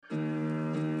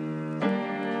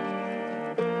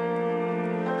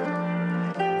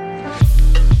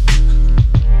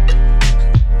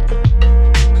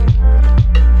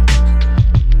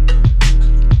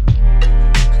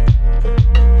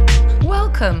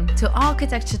Welcome to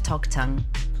Architecture Talk Tongue.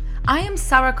 I am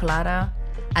Sara Kolata,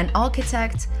 an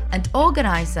architect and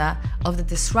organizer of the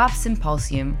Disrupt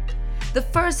Symposium, the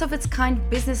first of its kind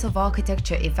business of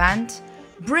architecture event,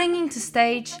 bringing to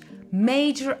stage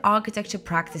major architecture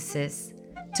practices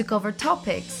to cover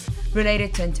topics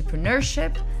related to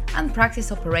entrepreneurship and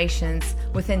practice operations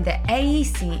within the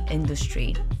AEC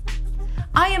industry.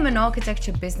 I am an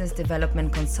architecture business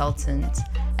development consultant,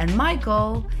 and my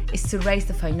goal is to raise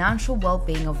the financial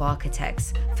well-being of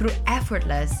architects through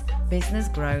effortless business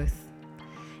growth.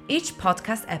 Each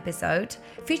podcast episode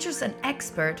features an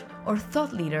expert or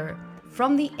thought leader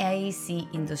from the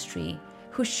AEC industry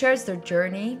who shares their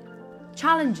journey,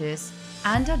 challenges,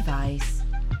 and advice.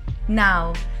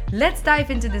 Now, let's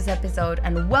dive into this episode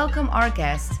and welcome our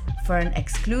guest for an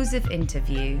exclusive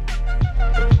interview.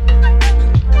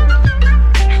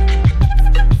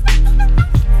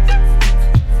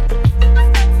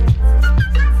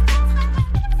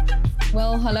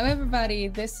 Well, hello everybody.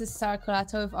 This is Sara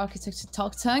Kolata of Architecture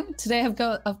Talk Tongue. Today I've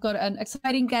got an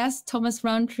exciting guest, Thomas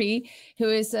Rowntree, who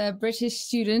is a British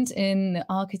student in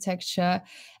architecture,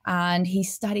 and he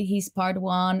studied his part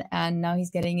 1 and now he's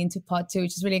getting into part 2,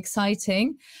 which is really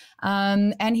exciting.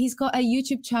 And he's got a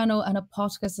YouTube channel and a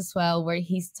podcast as well, where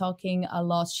he's talking a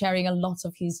lot, sharing a lot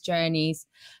of his journeys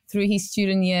through his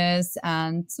student years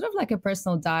and sort of like a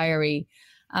personal diary.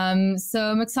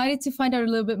 So I'm excited to find out a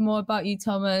little bit more about you,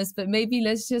 Thomas, but maybe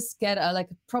let's just get a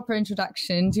proper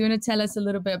introduction. Do you want to tell us a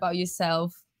little bit about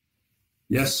yourself?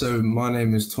 Yes, so my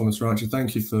name is Thomas Rowntree.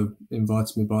 Thank you for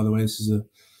inviting me, by the way. This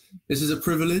is a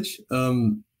privilege.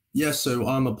 So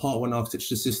I'm a Part 1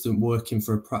 architecture assistant working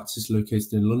for a practice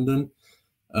located in London.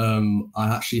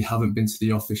 I actually haven't been to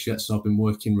the office yet, so I've been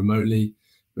working remotely,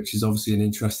 which is obviously an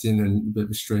interesting and a bit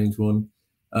of a strange one.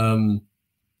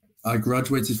 I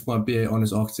graduated from my BA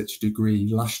Honours Architecture degree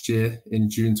last year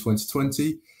in June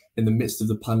 2020, in the midst of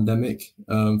the pandemic,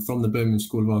 from the Birmingham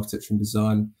School of Architecture and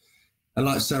Design. And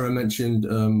like Sarah mentioned,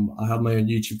 I have my own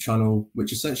YouTube channel,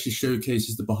 which essentially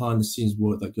showcases the behind-the-scenes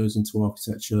work that goes into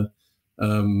architecture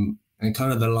and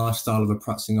kind of the lifestyle of a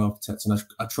practicing architect. And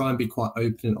I try and be quite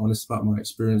open and honest about my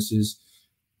experiences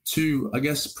to, I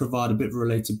guess, provide a bit of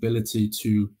relatability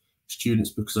to students,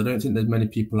 because I don't think there's many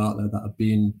people out there that are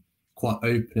being quite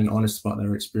open and honest about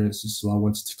their experiences. So I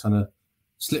wanted to kind of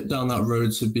slip down that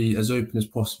road to be as open as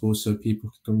possible so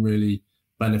people can really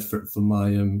benefit from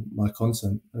my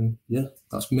content. And yeah,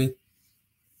 that's me.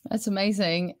 That's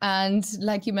amazing. And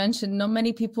like you mentioned, not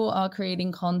many people are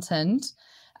creating content,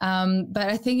 but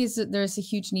I think there's a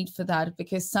huge need for that,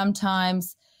 because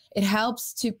sometimes it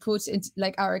helps to put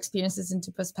our experiences into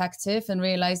perspective and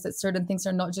realize that certain things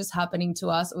are not just happening to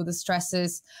us, or the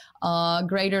stresses are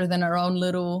greater than our own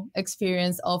little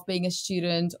experience of being a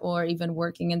student or even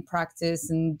working in practice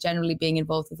and generally being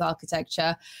involved with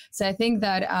architecture. So I think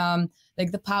that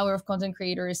the power of content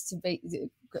creator is to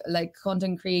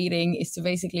content creating is to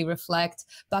basically reflect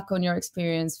back on your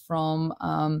experience from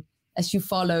as you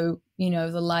follow,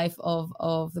 the life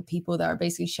of the people that are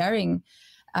basically sharing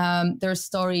their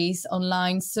stories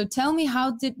online. So tell me,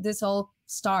 how did this all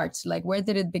start? Where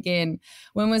did it begin?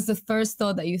 When was the first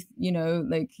thought that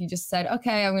you just said,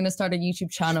 okay, I'm going to start a YouTube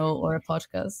channel or a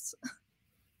podcast?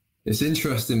 It's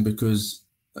interesting because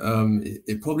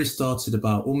it probably started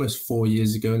about almost 4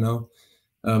 years ago now.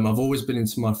 I've always been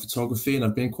into my photography and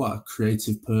I've been quite a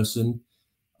creative person.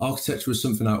 Architecture was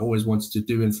something I always wanted to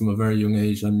do, and from a very young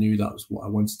age, I knew that was what I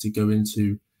wanted to go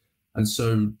into. And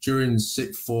so during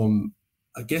sixth form,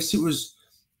 I guess it was,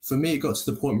 for me, it got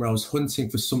to the point where I was hunting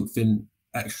for something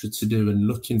extra to do and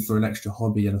looking for an extra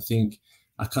hobby. And I think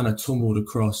I kind of tumbled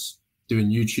across doing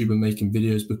YouTube and making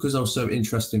videos because I was so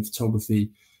interested in photography.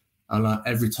 And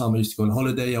every time I used to go on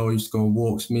holiday, I used to go on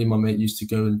walks. Me and my mate used to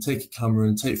go and take a camera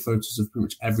and take photos of pretty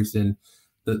much everything.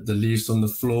 The leaves on the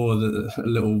floor, the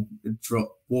little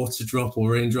water drop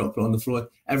or raindrop on the floor,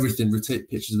 everything. We'd take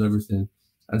pictures of everything.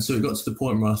 And so it got to the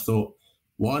point where I thought,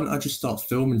 why don't I just start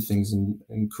filming things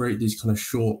and create these kind of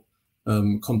short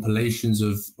compilations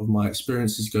of my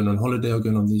experiences going on holiday or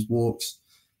going on these walks.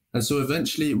 And so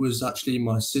eventually it was actually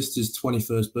my sister's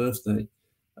 21st birthday,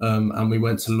 and we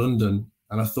went to London.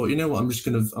 And I thought, you know what, I'm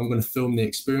going to film the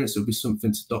experience. It'll be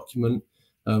something to document.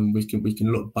 We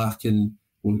can look back and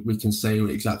we can say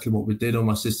exactly what we did on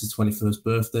my sister's 21st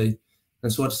birthday.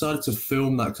 And so I decided to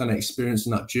film that kind of experience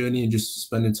and that journey and just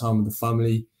spending time with the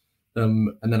family.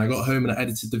 And then I got home and I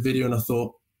edited the video and I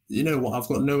thought, you know what, I've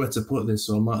got nowhere to put this,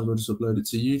 so I might as well just upload it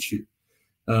to YouTube.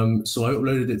 So I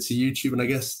uploaded it to YouTube, and I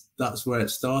guess that's where it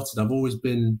started. I've always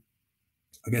been,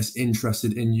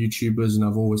 interested in YouTubers, and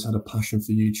I've always had a passion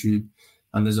for YouTube.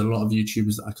 And there's a lot of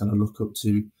YouTubers that I kind of look up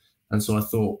to. And so I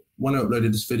thought, when I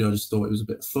uploaded this video, I just thought it was a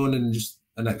bit of fun and just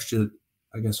an extra,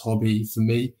 I guess, hobby for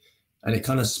me. And it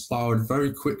kind of spiraled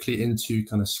very quickly into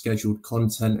kind of scheduled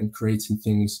content and creating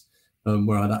things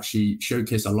where I'd actually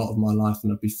showcase a lot of my life,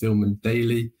 and I'd be filming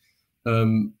daily.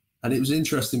 And it was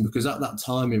interesting because at that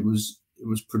time it was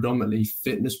predominantly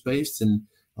fitness based, and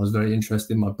I was very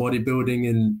interested in my bodybuilding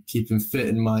and keeping fit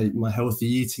and my healthy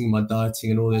eating, my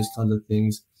dieting and all those kinds of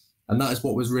things. And that is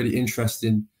what was really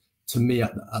interesting to me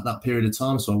at that period of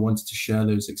time. So I wanted to share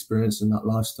those experiences and that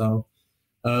lifestyle.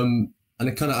 And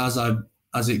it kind of,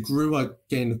 as it grew, I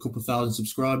gained a couple thousand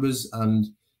subscribers, and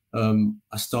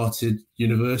I started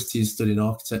university and studying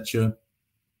architecture.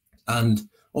 And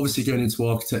obviously going into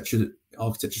architecture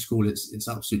school, it's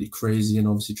absolutely crazy. And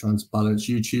obviously trying to balance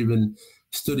YouTube and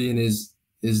studying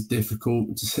is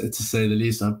difficult to say the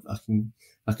least. I can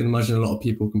imagine a lot of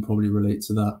people can probably relate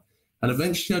to that. And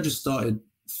eventually I just started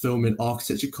filming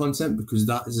architecture content because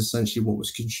that is essentially what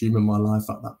was consuming my life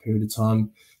at that period of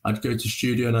time. I'd go to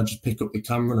studio and I'd just pick up the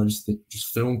camera and I'd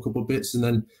just film a couple of bits. And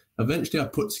then eventually I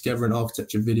put together an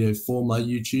architecture video for my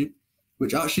YouTube,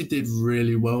 which actually did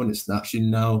really well. And it's actually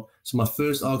now, so my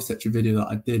first architecture video that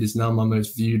I did is now my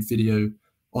most viewed video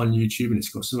on YouTube. And it's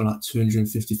got something like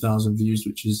 250,000 views,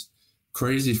 which is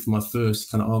crazy for my first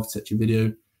kind of architecture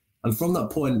video. And from that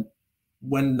point,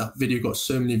 when that video got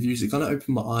so many views, it kind of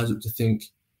opened my eyes up to think,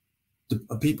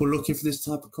 are people looking for this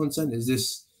type of content? Is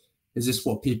this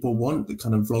what people want, the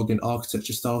kind of vlogging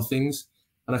architecture style things?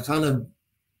 And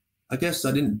I guess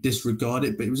I didn't disregard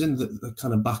it, but it was in the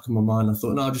kind of back of my mind. I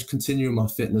thought, no, I'll just continue my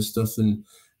fitness stuff and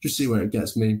just see where it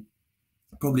gets me.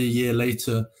 Probably a year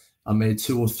later, I made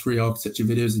 2 or 3 architecture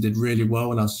videos that did really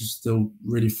well, and I was just still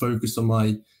really focused on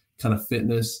my kind of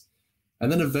fitness.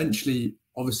 And then eventually,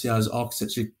 obviously, as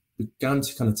architecture began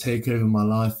to kind of take over my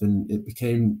life and it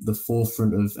became the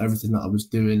forefront of everything that I was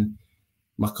doing,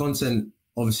 my content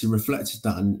obviously reflected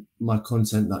that, and my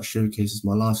content that showcases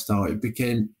my lifestyle, it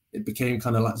became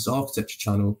kind of like this architecture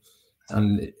channel.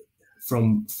 And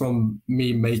from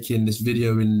me making this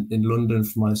video in London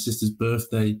for my sister's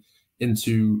birthday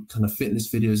into kind of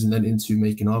fitness videos and then into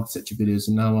making architecture videos,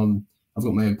 and now I've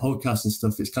got my own podcast and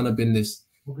stuff. It's kind of been this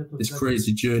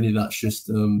crazy journey that's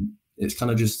just it's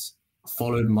kind of just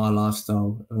followed my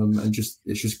lifestyle, and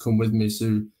it's just come with me.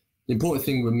 So the important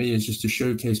thing with me is just to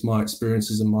showcase my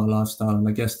experiences and my lifestyle, and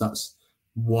I guess that's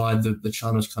why the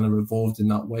channel's kind of evolved in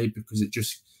that way, because it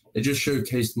just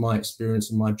showcased my experience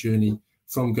and my journey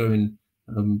from going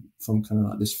from kind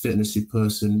of like this fitnessy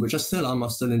person, which I still am. I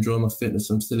still enjoy my fitness.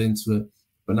 I'm still into it,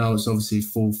 but now it's obviously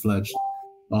full-fledged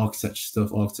architecture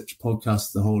stuff, architecture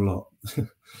podcasts, the whole lot.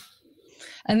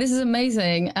 And this is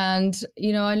amazing. And,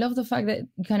 I love the fact that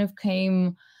you kind of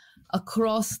came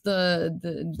across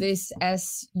this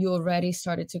as you already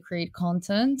started to create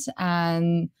content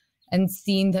and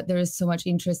seen that there is so much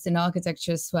interest in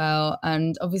architecture as well.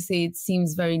 And obviously it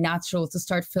seems very natural to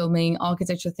start filming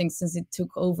architecture things since it took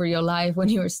over your life when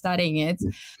you were studying it.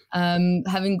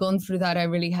 Having gone through that, I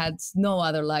really had no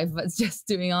other life but just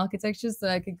doing architecture. So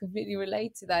I can completely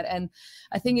relate to that. And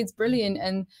I think it's brilliant.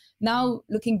 And now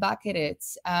looking back at it,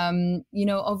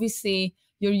 obviously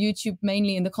your YouTube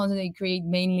mainly and the content that you create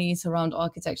mainly is around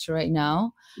architecture right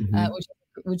now,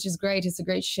 which is great. It's a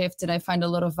great shift, and I find a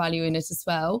lot of value in it as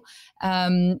well.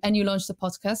 And you launched a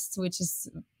podcast, which is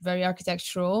very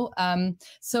architectural.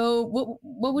 So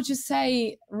what would you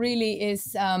say really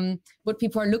is what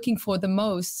people are looking for the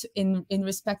most in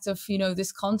respect of,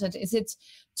 this content? Is it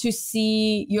to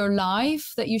see your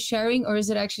life that you're sharing, or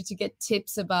is it actually to get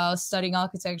tips about studying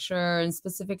architecture and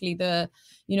specifically the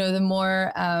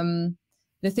more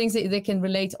the things that they can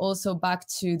relate also back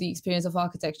to the experience of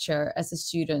architecture as a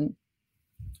student?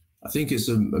 I think it's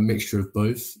a mixture of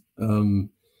both.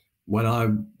 When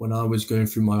I was going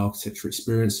through my architecture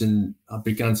experience and I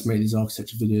began to make these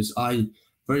architecture videos, I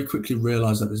very quickly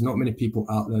realized that there's not many people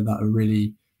out there that are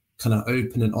really kind of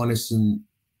open and honest and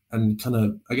kind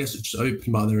of, I guess, just open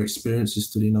about their experiences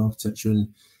studying architecture. And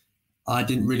I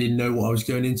didn't really know what I was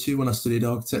going into when I studied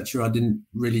architecture. I didn't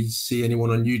really see anyone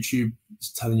on YouTube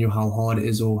telling you how hard it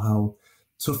is or how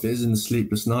tough it is and the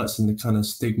sleepless nights and the kind of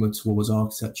stigma towards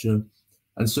architecture.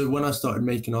 And so when I started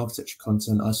making architecture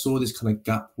content, I saw this kind of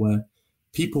gap where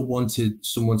people wanted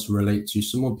someone to relate to,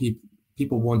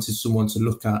 people wanted someone to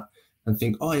look at and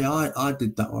think, oh yeah, I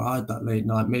did that, or I had that late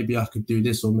night, maybe I could do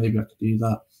this, or maybe I could do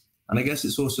that. And I guess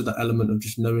it's also that element of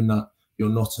just knowing that you're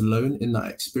not alone in that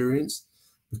experience,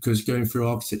 because going through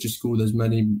architecture school, there's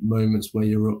many moments where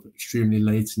you're up extremely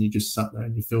late and you just sat there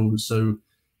and you feel so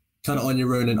kind of on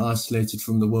your own and isolated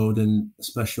from the world, and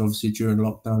especially obviously during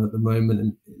lockdown at the moment,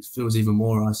 and it feels even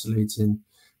more isolating.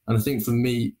 And I think for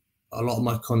me, a lot of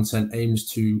my content aims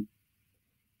to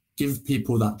give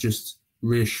people that just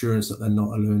reassurance that they're not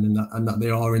alone, and that they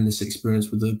are in this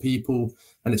experience with other people,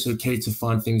 and it's okay to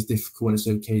find things difficult, and it's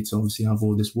okay to obviously have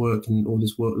all this work and all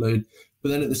this workload. But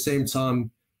then at the same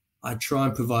time, I try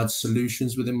and provide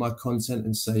solutions within my content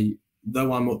and say,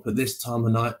 though I'm up at this time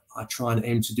of night, I try and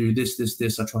aim to do this.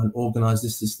 I try and organize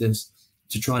this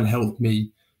to try and help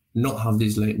me not have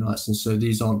these late nights. And so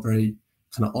these aren't very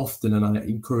kind of often, and I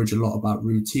encourage a lot about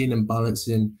routine and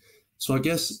balancing. So I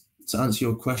guess to answer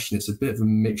your question, it's a bit of a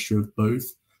mixture of both.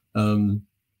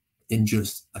 In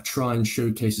just, I try and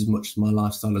showcase as much of my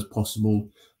lifestyle as possible,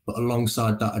 but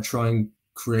alongside that, I try and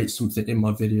create something in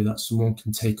my video that someone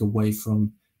can take away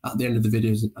from at the end of the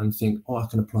videos and think, oh, I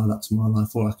can apply that to my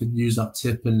life, or I can use that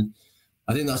tip. And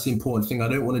I think that's the important thing. I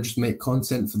don't want to just make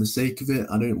content for the sake of it.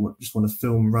 I don't just want to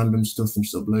film random stuff and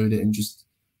just upload it and just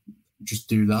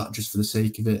do that just for the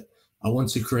sake of it. I want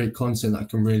to create content that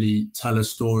can really tell a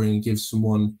story and give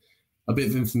someone a bit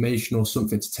of information or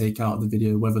something to take out of the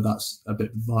video, whether that's a bit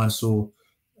of advice or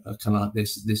kind of like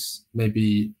this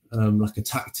maybe like a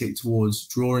tactic towards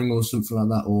drawing or something like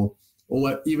that, or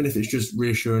even if it's just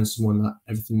reassuring someone that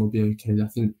everything will be okay. I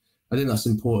think that's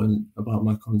important about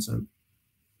my content.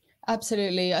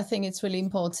 Absolutely. I think it's really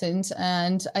important.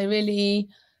 And I really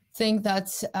think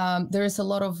that there is a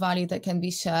lot of value that can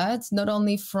be shared, not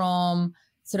only from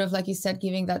sort of, like you said,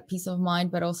 giving that peace of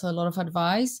mind, but also a lot of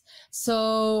advice.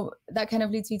 So that kind of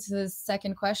leads me to the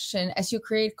second question. As you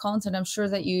create content, I'm sure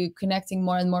that you're connecting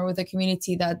more and more with the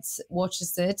community that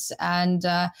watches it. And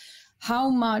how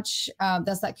much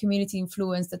does that community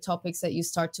influence the topics that you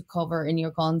start to cover in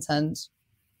your content?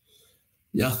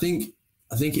 Yeah, I think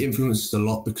it influences a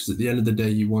lot, because at the end of the day,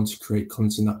 you want to create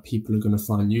content that people are going to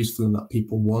find useful and that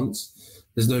people want.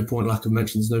 There's no point, like I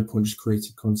mentioned, there's no point just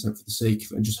creating content for the sake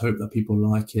of it and just hope that people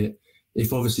like it.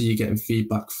 If obviously you're getting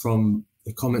feedback from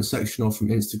the comment section or from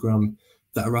Instagram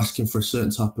that are asking for a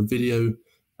certain type of video,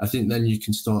 I think then you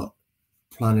can start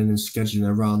planning and scheduling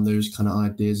around those kind of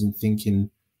ideas and thinking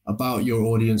about your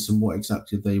audience and what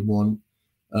exactly they want.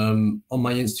 On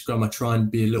my Instagram, I try and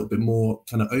be a little bit more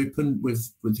kind of open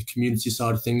with the community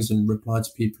side of things and reply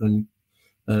to people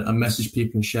and message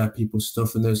people and share people's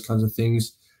stuff and those kinds of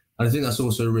things. And I think that's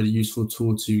also a really useful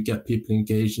tool to get people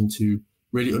engaged and to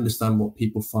really understand what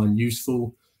people find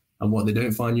useful and what they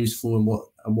don't find useful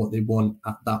and what they want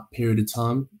at that period of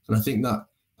time. And I think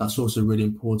that's also really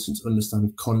important to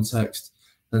understand context.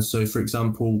 And so, for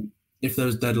example, if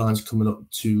there's deadlines coming up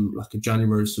to like a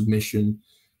January submission,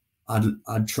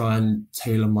 I'd try and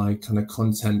tailor my kind of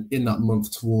content in that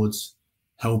month towards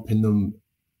helping them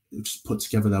just put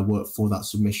together their work for that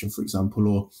submission, for example.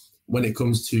 Or when it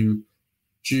comes to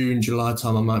June, July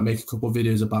time, I might make a couple of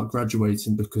videos about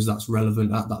graduating because that's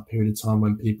relevant at that period of time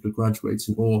when people are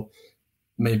graduating. Or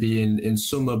maybe in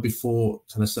summer before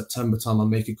kind of September time, I'll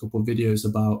make a couple of videos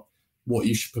about what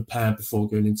you should prepare before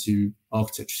going into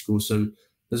architecture school. So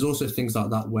there's also things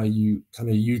like that where you kind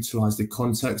of utilize the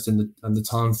context and the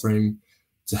time frame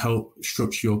to help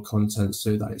structure your content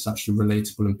so that it's actually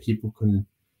relatable and people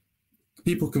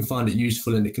can find it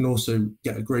useful, and it can also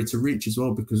get a greater reach as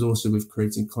well, because also with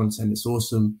creating content, it's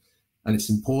awesome and it's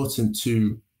important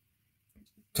to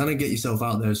kind of get yourself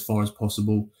out there as far as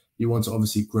possible. You want to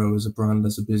obviously grow as a brand,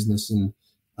 as a business, and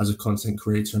as a content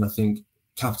creator. And I think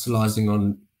capitalizing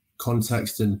on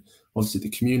context and obviously the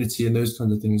community and those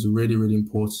kinds of things are really, really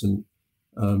important,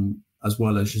 as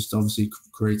well as just obviously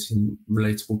creating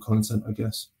relatable content, I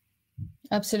guess.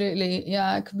 Absolutely.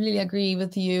 Yeah, I completely agree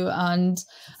with you. And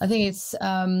I think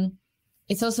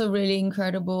it's also really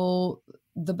incredible,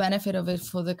 the benefit of it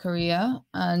for the career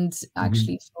and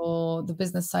actually for the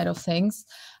business side of things.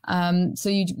 So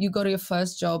you got your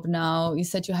first job now. You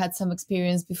said you had some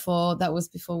experience before. That was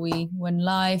before we went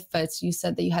live, but you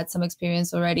said that you had some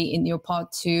experience already in your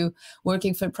part 2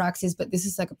 working for Praxis, but this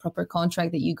is like a proper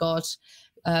contract that you got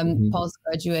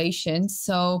post-graduation.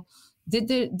 So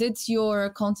did your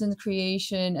content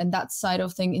creation and that side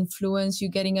of thing influence you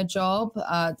getting a job?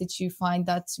 Did you find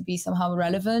that to be somehow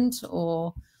relevant,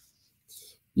 or?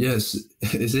 Yes,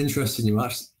 it's interesting you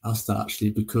asked that,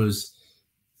 actually, because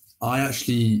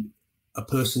a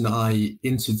person that I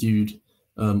interviewed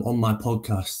on my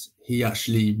podcast, he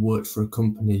actually worked for a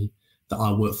company that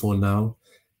I work for now.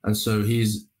 And so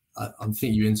I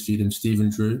think you interviewed him, Stephen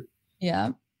Drew.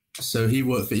 Yeah. So he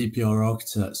worked for EPR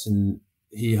Architects and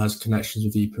he has connections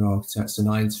with EPR Architects, and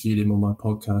I interviewed him on my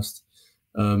podcast.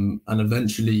 And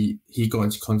eventually he got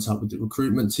into contact with the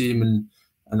recruitment team and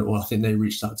I think they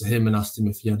reached out to him and asked him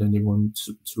if he had anyone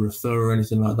to refer or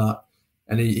anything like that.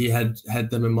 And he had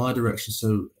them in my direction.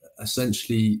 So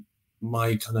essentially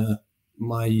my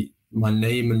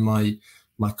name and my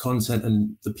content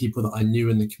and the people that I knew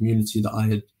in the community that I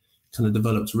had kind of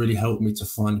developed really helped me to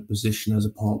find a position as a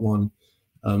part one,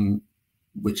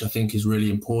 which I think is really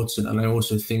important. And I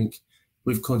also think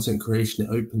with content creation,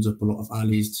 it opens up a lot of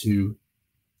alleys to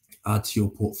add to your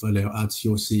portfolio, add to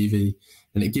your CV,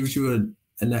 and it gives you an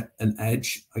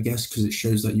edge, I guess, because it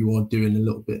shows that you are doing a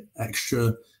little bit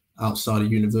extra outside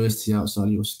of university, outside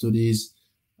of your studies.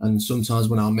 And sometimes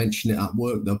when I'll mention it at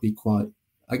work, they'll be quite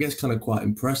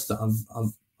impressed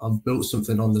that I've built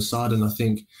something on the side. And I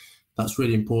think that's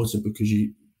really important because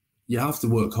you have to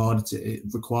work hard at it. It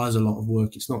requires a lot of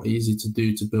work. It's not easy to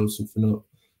build something up.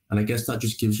 And I guess that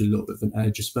just gives you a little bit of an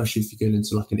edge, especially if you're going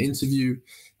into like an interview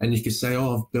and you can say,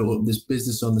 oh, I've built up this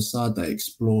business on the side that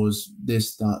explores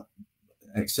this, that,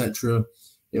 etc.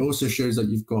 It also shows that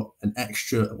you've got an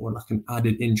extra or like an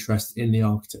added interest in the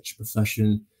architecture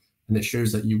profession. And it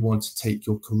shows that you want to take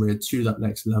your career to that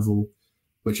next level,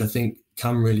 which I think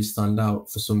can really stand out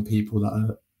for some people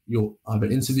that you're either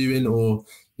interviewing or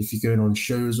if you're going on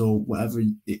shows or whatever.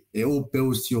 It all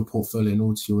builds to your portfolio and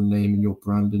all to your name and your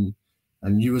brand and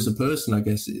you as a person. I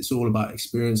guess it's all about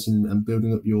experience and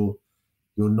building up your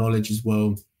knowledge as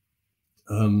well.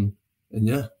 And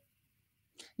yeah.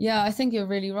 Yeah, I think you're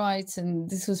really right. And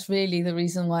this was really the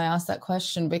reason why I asked that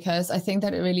question, because I think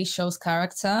that it really shows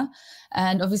character.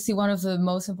 And obviously one of the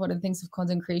most important things of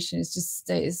content creation is just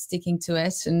sticking to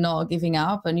it and not giving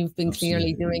up. And you've been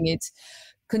clearly doing it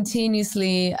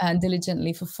continuously and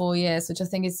diligently for 4 years, which I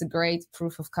think is a great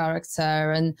proof of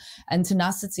character and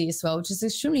tenacity as well, which is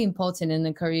extremely important in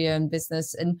a career and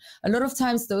business. And a lot of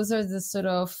times those are the sort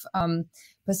of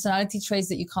personality traits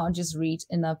that you can't just read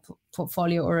in a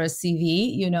portfolio or a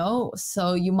CV, you know.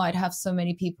 So you might have so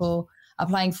many people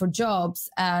applying for jobs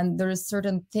and there are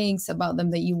certain things about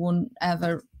them that you won't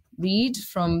ever read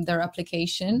from their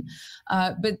application,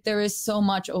 but there is so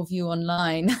much of you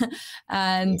online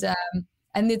and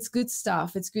it's good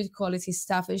stuff. It's good quality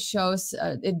stuff. It shows,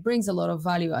 it brings a lot of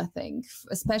value, I think,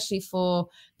 especially for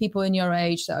people in your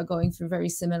age that are going through very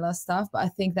similar stuff. But I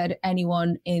think that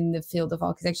anyone in the field of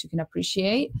architecture can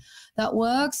appreciate that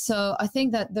work. So I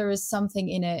think that there is something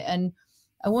in it. And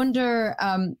I wonder,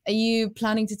 are you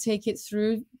planning to take it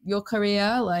through your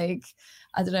career? Like,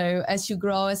 I don't know, as you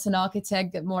grow as an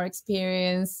architect, get more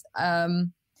experience, are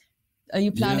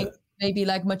you planning maybe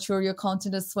like mature your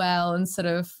content as well and sort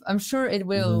of, I'm sure it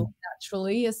will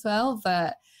naturally as well,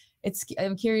 but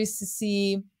I'm curious to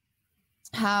see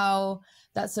how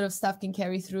that sort of stuff can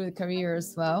carry through the career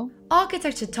as well.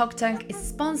 Architecture Talk Tank is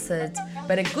sponsored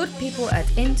by the good people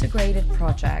at Integrated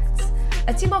Projects,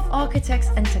 a team of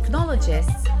architects and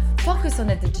technologists focused on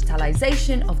the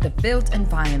digitalization of the built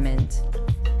environment.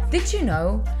 Did you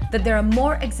know that there are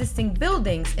more existing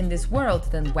buildings in this world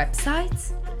than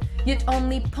websites? Yet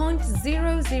only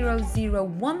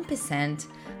 0.0001%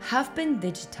 have been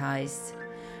digitized.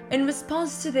 In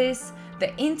response to this,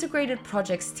 the Integrated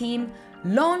Projects team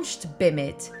launched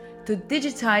BIMIT to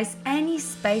digitize any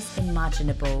space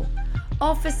imaginable.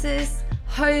 Offices,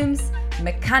 homes,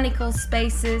 mechanical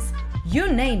spaces,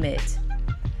 you name it.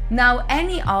 Now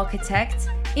any architect,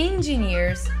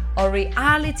 engineers, or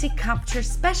reality capture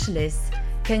specialists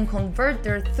can convert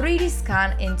their 3D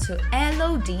scan into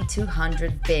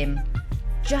LOD200 BIM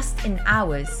just in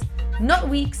hours, not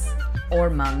weeks or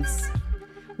months.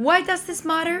 Why does this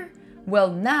matter?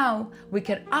 Well, now we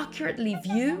can accurately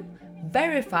view,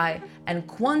 verify, and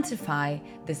quantify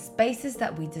the spaces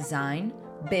that we design,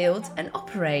 build, and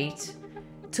operate.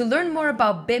 To learn more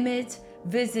about BIMIT,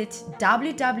 visit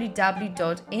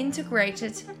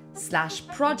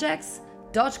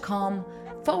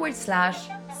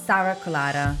www.integrated-projects.com/Sara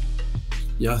Kolata.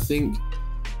 Yeah, I think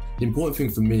the important thing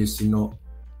for me is to not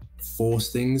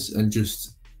force things and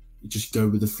just go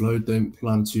with the flow. Don't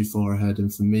plan too far ahead.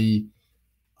 And for me,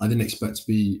 I didn't expect to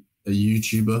be a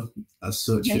YouTuber as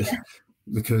such,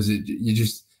 because you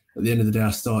just, at the end of the day,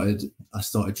 I started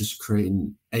just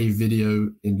creating a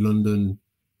video in London,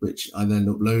 which I then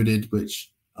uploaded,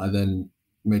 which I then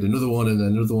made another one and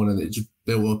then another one, and it just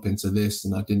built up into this.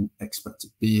 And I didn't expect to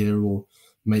be here or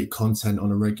make content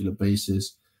on a regular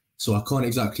basis. So I can't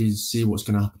exactly see what's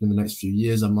going to happen in the next few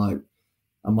years. I might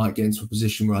get into a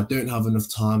position where I don't have enough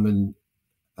time and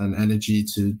energy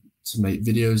to make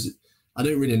videos. I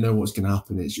don't really know what's going to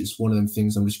happen. It's just one of them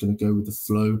things. I'm just going to go with the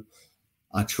flow.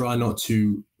 I try not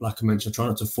to, like I mentioned, I try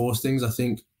not to force things. I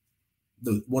think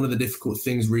one of the difficult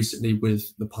things recently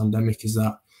with the pandemic is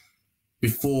that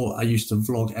before I used to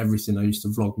vlog everything. I used to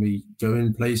vlog me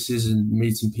going places and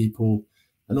meeting people.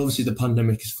 And obviously the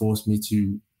pandemic has forced me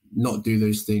to not do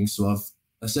those things. So I've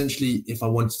essentially, if I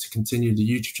wanted to continue the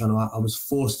YouTube channel, I was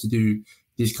forced to do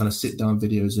these kind of sit down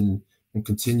videos and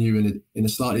continue in a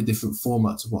slightly different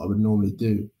format to what I would normally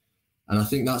do. And I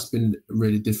think that's been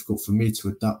really difficult for me to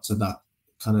adapt to that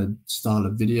kind of style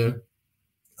of video.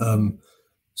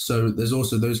 So there's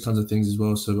also those kinds of things as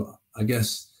well. So I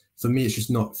guess for me, it's just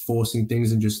not forcing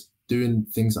things and just doing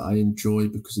things that I enjoy,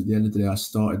 because at the end of the day, I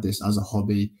started this as a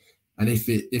hobby. And if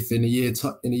in a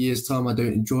year's time I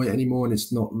don't enjoy it anymore and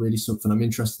it's not really something I'm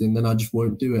interested in, then I just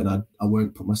won't do it, and I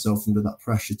won't put myself under that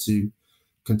pressure to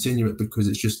continue it, because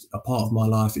it's just a part of my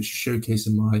life. It's just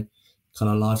showcasing my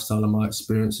kind of lifestyle and my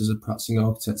experience as a practicing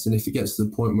architect. And if it gets to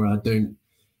the point where I don't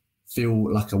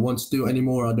feel like I want to do it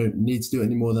anymore, I don't need to do it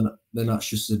anymore, then that's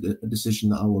just a decision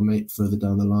that I will make further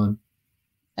down the line.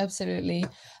 Absolutely.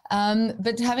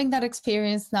 But having that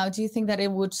experience now, do you think that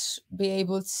it would be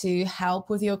able to help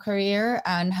with your career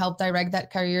and help direct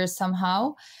that career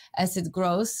somehow as it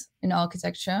grows in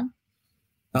architecture?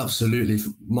 Absolutely.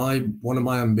 One of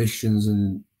my ambitions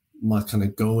and my kind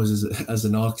of goals as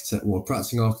an architect, or a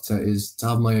practicing architect, is to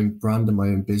have my own brand and my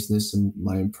own business and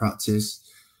my own practice.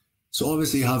 So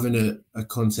obviously having a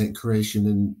content creation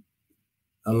and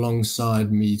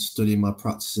alongside me studying my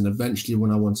practice, and eventually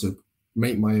when I want to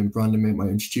make my own brand and make my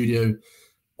own studio,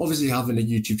 obviously having a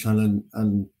YouTube channel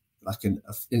and like an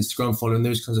Instagram following,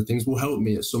 those kinds of things will help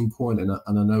me at some point, and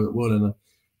I know it will. And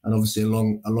obviously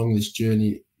along this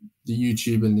journey, the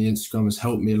YouTube and the Instagram has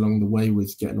helped me along the way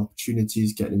with getting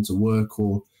opportunities, getting into work,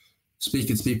 or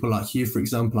speaking to people like you, for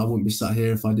example. I wouldn't be sat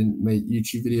here if I didn't make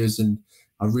YouTube videos. And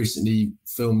I recently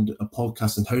filmed a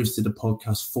podcast and hosted a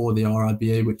podcast for the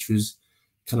RIBA, which was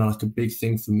kind of like a big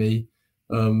thing for me.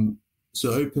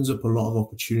 So it opens up a lot of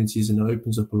opportunities and it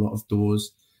opens up a lot of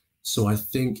doors. So I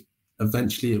think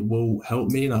eventually it will help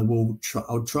me, and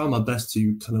I'll try my best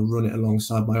to kind of run it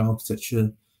alongside my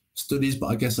architecture studies, but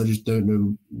I guess I just don't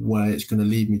know where it's going to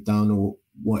lead me down, or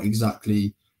what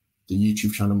exactly the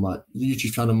YouTube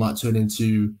channel might turn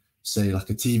into, say, like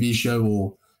a TV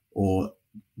show or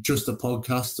just a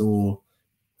podcast or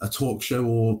a talk show,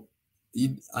 or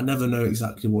I never know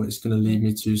exactly what it's going to lead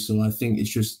me to. So I think it's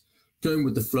just going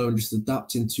with the flow and just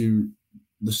adapting to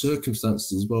the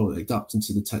circumstances as well, adapting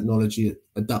to the technology,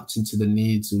 adapting to the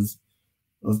needs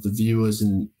of the viewers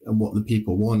and what the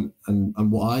people want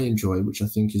and what I enjoy, which I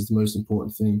think is the most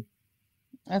important thing.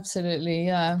 Absolutely.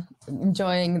 Yeah.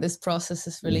 Enjoying this process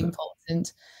is really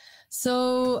important.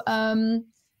 So,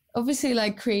 obviously,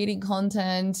 like creating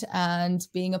content and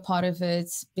being a part of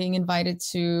it, being invited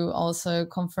to also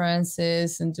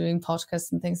conferences and doing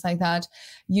podcasts and things like that,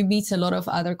 you meet a lot of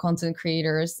other content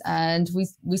creators. And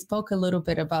we spoke a little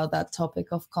bit about that topic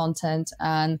of content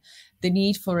and the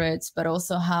need for it, but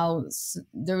also how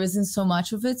there isn't so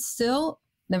much of it still.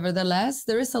 Nevertheless,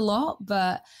 there is a lot,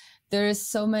 but there is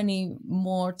so many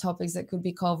more topics that could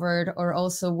be covered, or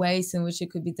also ways in which it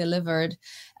could be delivered.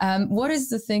 What is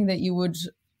the thing that you would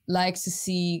like to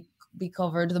see be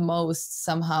covered the most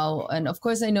somehow? And of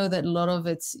course, I know that a lot of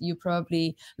it you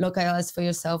probably localize for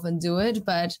yourself and do it,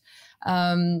 but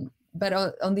on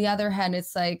the other hand,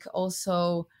 it's like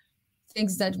also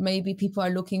things that maybe people are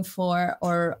looking for,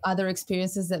 or other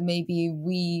experiences that maybe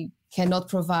we cannot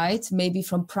provide, maybe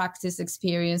from practice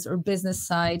experience or business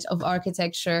side of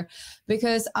architecture,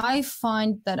 because I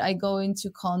find that I go into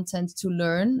content to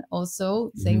learn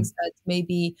also things that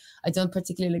maybe I don't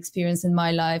particularly experience in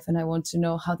my life, and I want to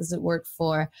know how does it work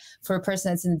for a person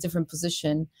that's in a different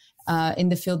position in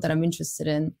the field that I'm interested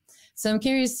in. So I'm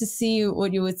curious to see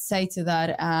what you would say to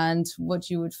that, and what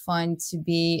you would find to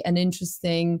be an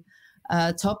interesting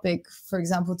topic, for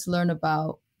example, to learn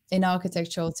about in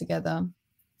architecture altogether.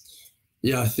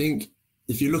 Yeah, I think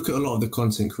if you look at a lot of the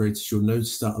content creators, you'll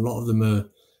notice that a lot of them are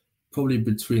probably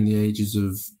between the ages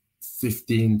of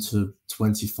 15 to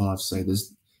 25, say.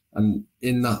 And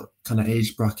in that kind of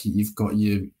age bracket, you've got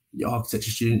your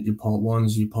architecture student, your part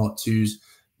ones, your part twos,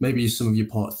 maybe some of your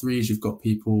part threes. You've got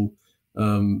people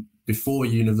before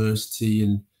university,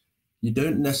 and you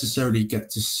don't necessarily get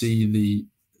to see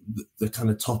the kind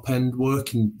of top end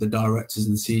work and the directors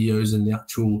and the CEOs and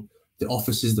the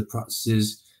offices, the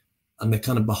practices, and the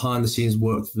kind of behind the scenes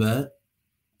work there,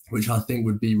 which I think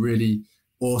would be really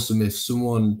awesome if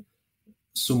someone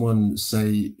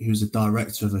say who's a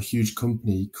director of a huge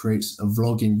company creates a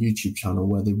vlogging YouTube channel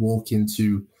where they walk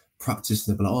into practice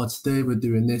and they're like, oh, today we're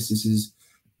doing this.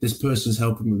 This person's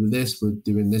helping me with this. We're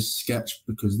doing this sketch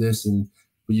because this, and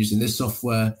we're using this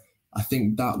software. I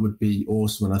think that would be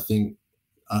awesome. And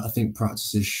I think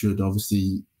practices should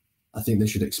I think they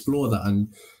should explore that.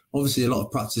 And obviously a lot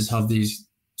of practices have these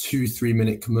 2-3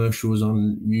 minute commercials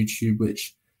on YouTube,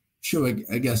 which show,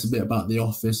 I guess, a bit about the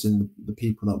office and the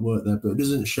people that work there, but it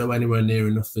doesn't show anywhere near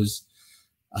enough as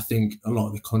I think a lot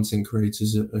of the content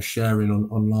creators are sharing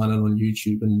online and on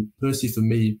YouTube. And personally, for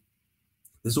me,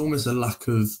 there's almost a lack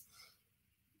of,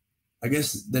 I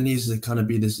guess there needs to kind of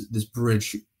be this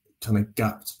bridge kind of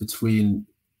gap between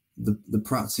the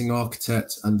practicing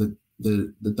architect and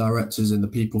the directors and the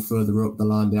people further up the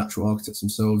line, the actual architects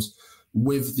themselves,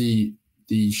 with the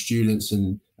students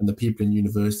and the people in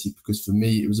university. Because for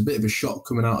me, it was a bit of a shock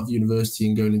coming out of university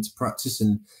and going into practice,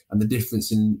 and the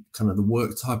difference in kind of the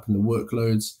work type and the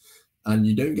workloads. And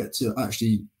you don't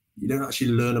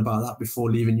actually learn about that before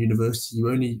leaving university.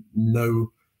 You only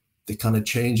know the kind of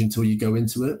change until you go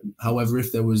into it. However,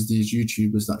 if there was these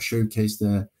YouTubers that showcase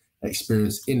their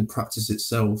experience in practice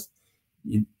itself,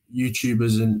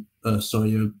 YouTubers and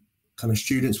kind of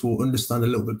students will understand a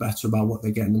little bit better about what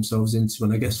they're getting themselves into.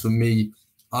 And I guess for me,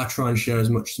 I try and share as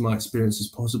much of my experience as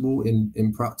possible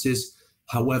in practice.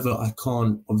 However, I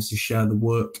can't obviously share the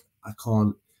work. I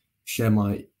can't share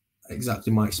my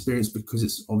experience, because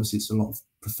it's a lot of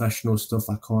professional stuff.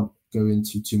 I can't go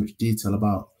into too much detail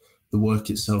about the work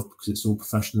itself because it's all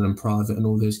professional and private and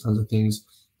all those kinds of things.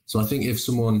 So I think if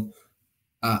someone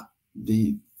at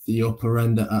the upper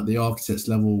end, at the architect's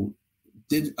level,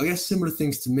 did, I guess, similar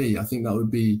things to me, I think that would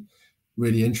be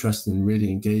really interesting,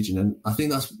 really engaging. And I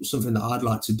think that's something that I'd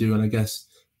like to do. And I guess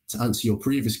to answer your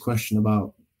previous question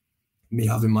about me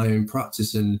having my own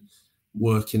practice and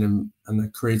working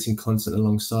and creating content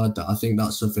alongside that, I think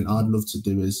that's something I'd love to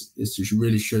do, is to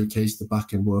really showcase the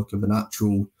back end work of an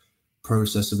actual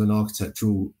process of an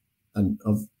architectural and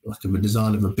of a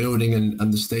design of a building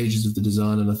and the stages of the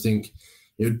design. And I think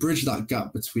it would bridge that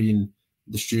gap between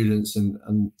the students and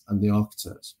the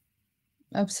architects.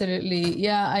 Absolutely.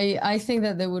 Yeah, I think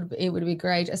that it would be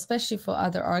great, especially for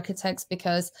other architects,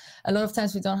 because a lot of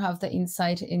times we don't have the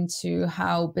insight into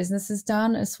how business is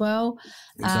done as well.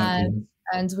 Exactly.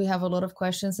 And we have a lot of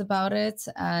questions about it.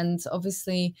 And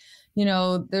obviously,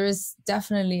 there is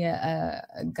definitely a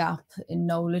gap in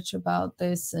knowledge about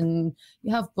this. And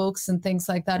you have books and things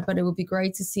like that, but it would be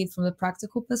great to see it from the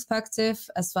practical perspective,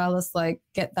 as well as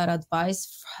get that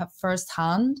advice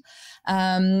firsthand.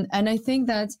 And I think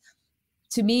that,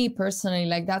 to me personally,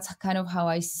 that's kind of how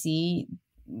I see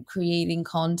creating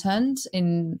content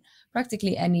in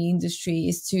practically any industry,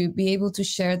 is to be able to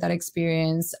share that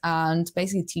experience and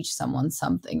basically teach someone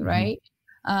something, right?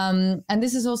 And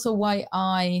this is also why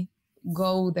I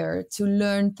go there, to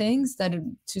learn things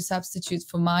to substitute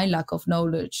for my lack of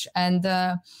knowledge. And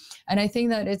I think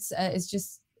that it's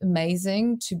just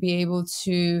amazing to be able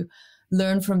to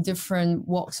learn from different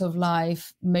walks of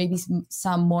life, maybe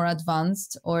some more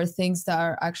advanced or things that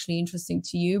are actually interesting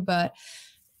to you. But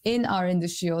in our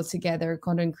industry altogether,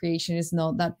 content creation is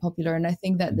not that popular. And I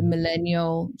think that the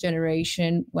millennial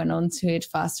generation went on to it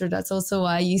faster. That's also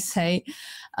why you say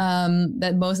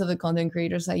that most of the content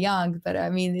creators are young. But I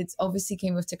mean, it's obviously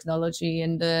came with technology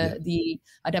and the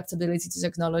adaptability to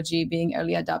technology, being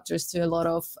early adapters to a lot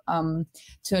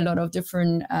of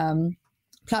different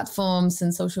platforms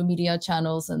and social media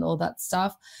channels and all that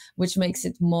stuff, which makes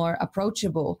it more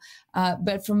approachable.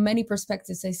 But from many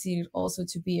perspectives, I see it also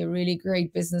to be a really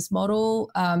great business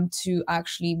model to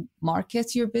actually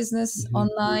market your business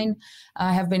online.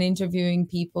 I have been interviewing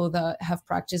people that have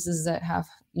practices that have,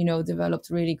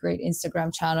 developed really great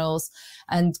Instagram channels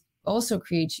and also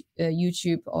create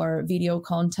YouTube or video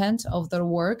content of their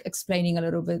work, explaining a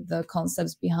little bit the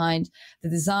concepts behind the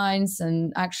designs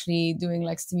and actually doing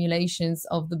simulations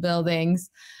of the buildings,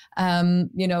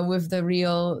 with the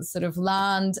real sort of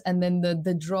land, and then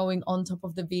the drawing on top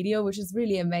of the video, which is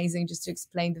really amazing, just to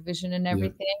explain the vision and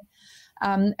everything.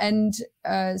 And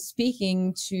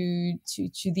speaking to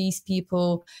these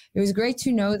people, it was great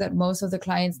to know that most of the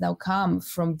clients now come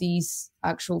from these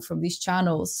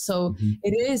channels. So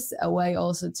it is a way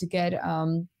also to get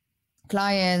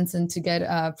clients and to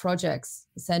get projects,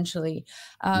 essentially,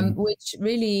 which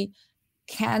really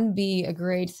can be a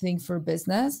great thing for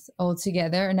business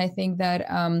altogether. And I think that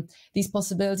these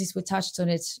possibilities, we touched on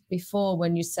it before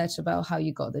when you said about how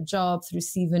you got the job through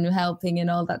Stephen helping and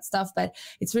all that stuff, but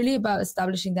it's really about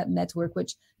establishing that network,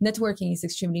 which networking is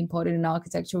extremely important in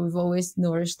architecture. We've always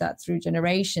nourished that through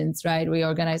generations, right? We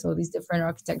organize all these different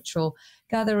architectural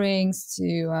gatherings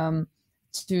to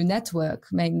network,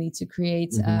 mainly to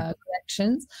create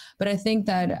connections. But I think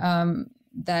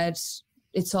that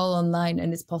it's all online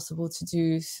and it's possible to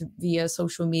do via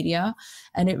social media.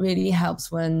 And it really helps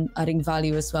when adding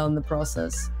value as well in the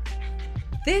process.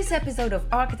 This episode of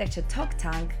Architecture Talk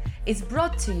Tank is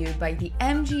brought to you by the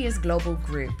MGS Global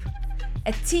Group,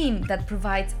 a team that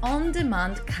provides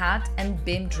on-demand CAD and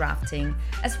BIM drafting,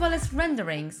 as well as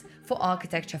renderings for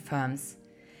architecture firms.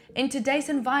 In today's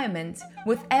environment,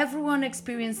 with everyone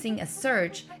experiencing a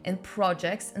surge in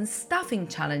projects and staffing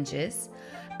challenges,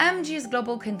 MGS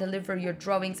Global can deliver your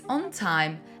drawings on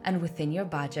time and within your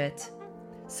budget.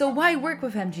 So why work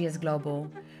with MGS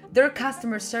Global? Their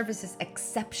customer service is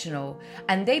exceptional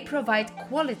and they provide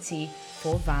quality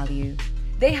for value.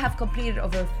 They have completed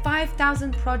over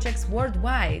 5,000 projects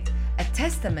worldwide, a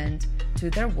testament to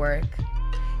their work.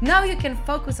 Now you can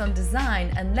focus on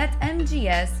design and let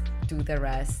MGS do the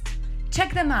rest.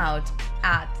 Check them out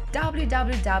at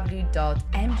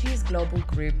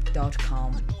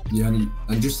www.mgsglobalgroup.com. Yeah,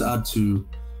 and just to add to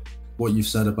what you've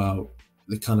said about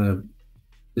the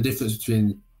difference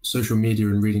between social media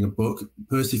and reading a book,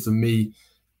 personally for me,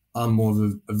 I'm more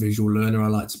of a visual learner. I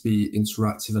like to be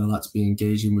interactive and I like to be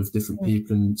engaging with different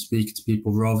people and speaking to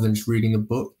people rather than just reading a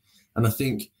book. And I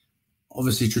think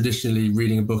obviously traditionally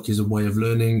reading a book is a way of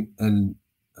learning and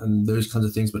those kinds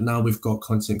of things. But now we've got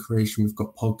content creation, we've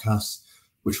got podcasts,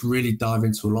 which really dive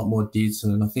into a lot more detail.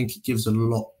 And I think it gives a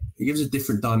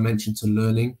different dimension to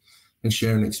learning and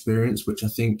sharing experience, which I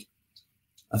think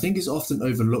is often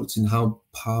overlooked in how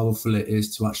powerful it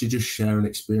is to actually just share an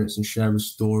experience and share a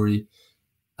story,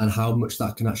 and how much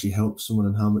that can actually help someone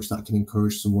and how much that can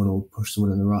encourage someone or push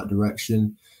someone in the right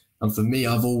direction. And for me,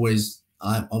 I've always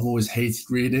hated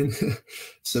reading.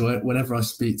 So whenever I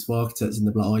speak to architects and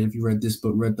they're like, oh, have you read this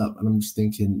book, read that? And I'm just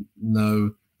thinking,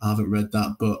 no, I haven't read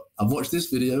that, but I've watched this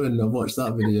video and I've watched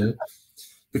that video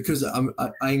because I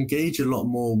engage a lot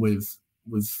more with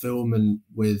film and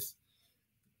with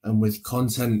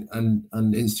content and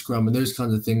Instagram and those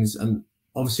kinds of things. And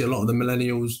obviously a lot of the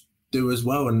millennials do as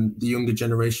well. And the younger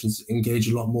generations engage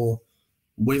a lot more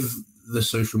with the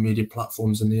social media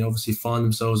platforms, and they obviously find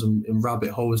themselves in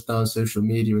rabbit holes down social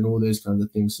media and all those kinds of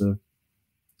things. So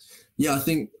yeah, I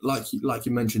think like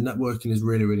you mentioned, networking is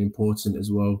really, really important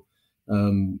as well.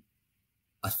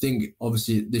 I think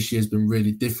obviously this year has been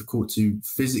really difficult to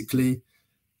physically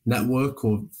network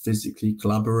or physically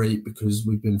collaborate because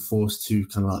we've been forced to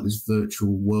kind of like this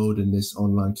virtual world and this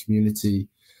online community.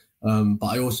 But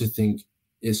I also think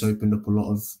it's opened up a lot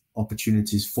of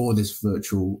opportunities for this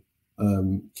virtual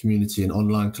community and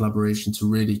online collaboration to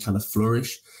really kind of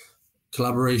flourish.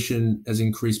 Collaboration has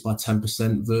increased by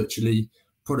 10% virtually.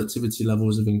 Productivity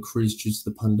levels have increased due to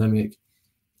the pandemic.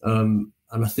 And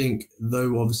I think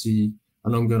though, obviously, I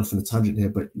know I'm going off on a tangent here,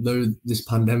 but though this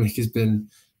pandemic has been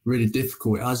really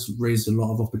difficult, it has raised a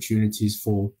lot of opportunities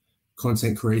for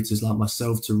content creators like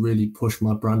myself to really push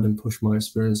my brand and push my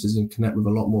experiences and connect with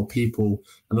a lot more people,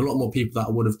 and a lot more people that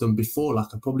I would have done before.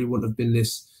 Like I probably wouldn't have been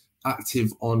this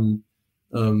active on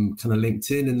kind of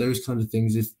LinkedIn and those kinds of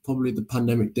things if probably the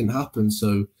pandemic didn't happen.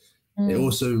 So it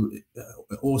also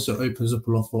opens up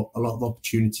a lot of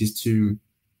opportunities to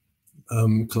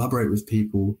collaborate with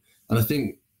people. And I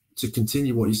think to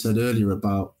continue what you said earlier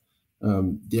about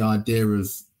the idea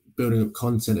of building up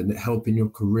content and it helping your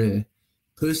career,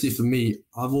 personally for me,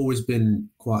 I've always been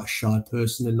quite a shy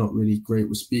person and not really great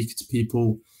with speaking to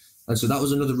people. And so that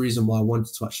was another reason why I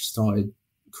wanted to actually start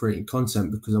creating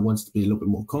content, because I wanted to be a little bit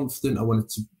more confident. I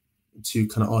wanted to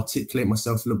kind of articulate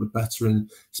myself a little bit better and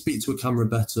speak to a camera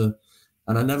better.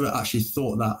 And I never actually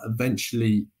thought that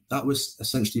eventually that was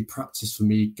essentially practice for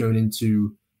me going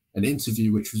into an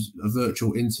interview, which was a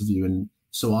virtual interview. And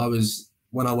so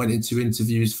when I went into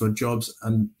interviews for jobs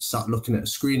and sat looking at a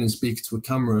screen and speaking to a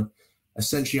camera,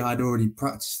 essentially I'd already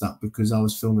practiced that because I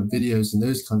was filming videos and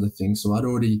those kinds of things. So I'd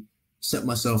already set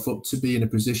myself up to be in a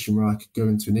position where I could go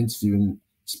into an interview and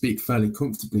speak fairly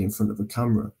comfortably in front of a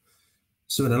camera.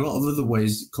 So in a lot of other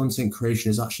ways, content creation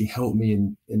has actually helped me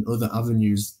in other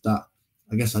avenues that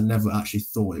I guess I never actually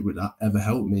thought it would ever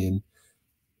help me. And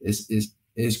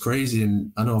it's crazy.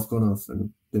 And I know I've gone off on a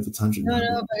bit of a tangent. No,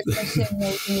 but it's actually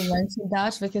amazing you mentioned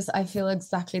that, because I feel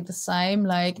exactly the same.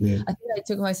 Like, yeah. I think I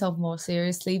took myself more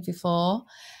seriously before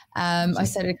I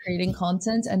started creating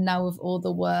content, and now with all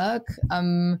the work,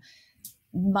 I'm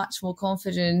much more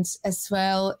confident as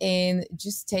well in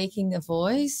just taking a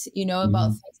voice,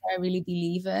 about things that I really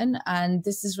believe in. And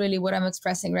this is really what I'm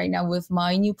expressing right now with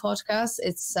my new podcast.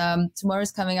 It's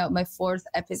tomorrow's coming out my 4th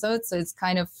episode, so it's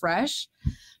kind of fresh.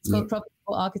 It's called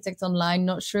Profitable Architect Online.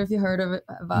 Not sure if you heard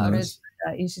about it.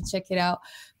 You should check it out.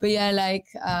 But yeah, like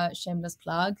shameless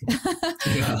plug.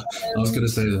 Yeah, I was going to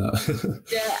say that.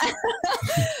 Yeah.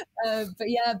 But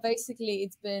yeah, basically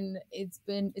it's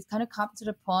kind of come to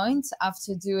the point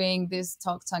after doing this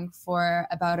talk tank for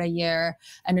about a year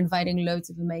and inviting loads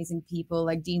of amazing people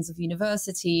like deans of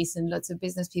universities and lots of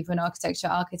business people and architects,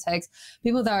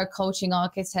 people that are coaching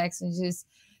architects and just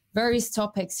various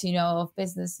topics, of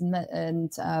business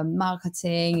and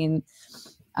marketing and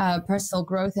personal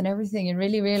growth and everything, and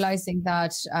really realizing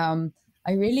that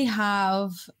I really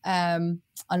have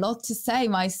a lot to say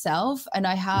myself, and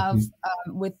I have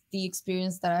with the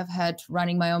experience that I've had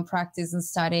running my own practice and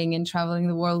studying and traveling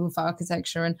the world with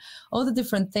architecture and all the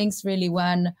different things, really,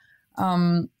 when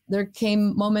there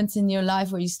came moments in your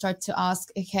life where you start to ask,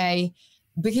 okay,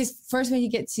 because first when you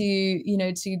get to,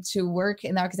 to work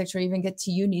in architecture, even get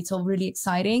to uni, it's all really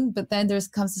exciting. But then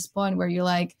comes this point where you're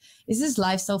like, is this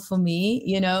lifestyle for me?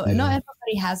 Not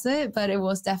everybody has it, but it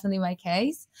was definitely my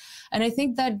case. And I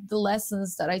think that the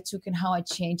lessons that I took and how I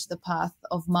changed the path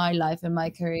of my life and my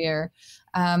career,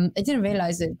 I didn't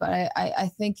realize it, but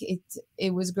I think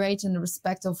it was great in the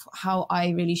respect of how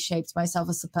I really shaped myself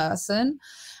as a person.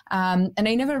 And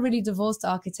I never really divorced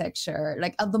architecture.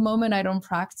 Like at the moment, I don't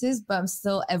practice, but I'm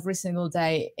still every single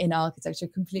day in architecture,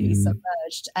 completely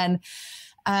submerged.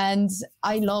 And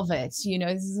I love it.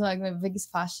 This is like my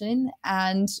biggest passion.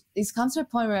 And it's come to a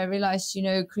point where I realized,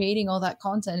 creating all that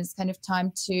content is kind of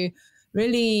time to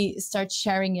really start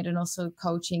sharing it, and also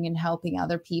coaching and helping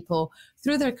other people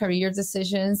through their career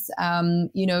decisions,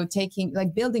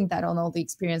 building that on all the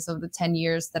experience of the 10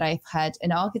 years that I've had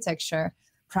in architecture,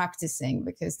 practicing,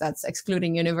 because that's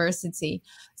excluding university.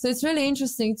 So it's really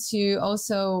interesting to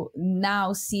also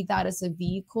now see that as a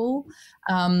vehicle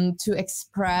to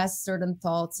express certain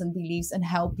thoughts and beliefs and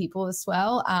help people as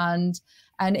well.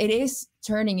 And it is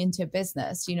turning into a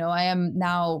business. I am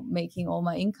now making all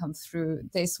my income through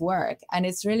this work, and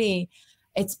it's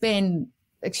been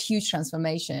a huge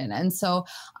transformation. And so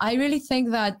I really think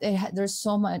that there's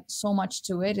so much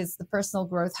to it. It's the personal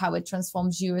growth, how it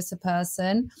transforms you as a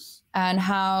person, and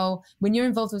how when you're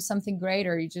involved with something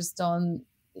greater, you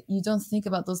don't think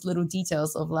about those little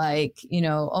details of like,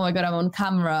 oh my God, I'm on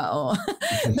camera, or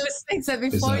those things that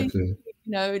before exactly.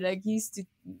 Used to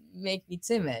make me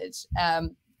timid.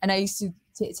 And I used to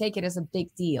take it as a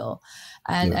big deal.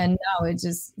 And now it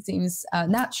just seems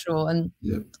natural. And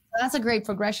that's a great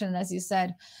progression. And as you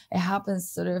said, it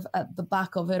happens sort of at the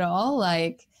back of it all.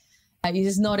 Like you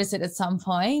just notice it at some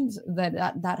point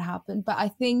that happened. But I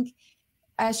think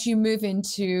as you move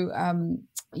into,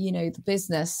 the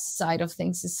business side of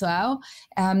things as well,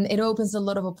 it opens a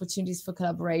lot of opportunities for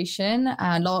collaboration,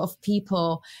 and a lot of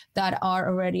people that are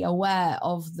already aware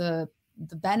of the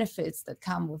benefits that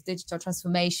come with digital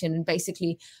transformation, and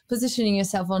basically positioning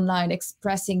yourself online,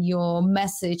 expressing your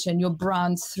message and your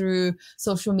brand through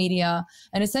social media,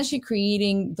 and essentially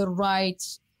creating the right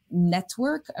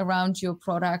network around your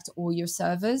product or your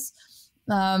service.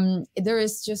 There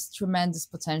is just tremendous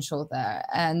potential there,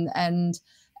 and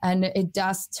it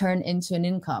does turn into an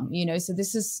income, so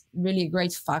this is really a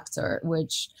great factor,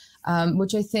 which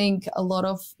I think a lot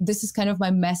of this is kind of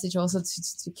my message also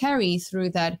to carry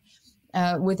through that.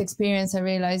 With experience, I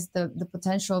realized the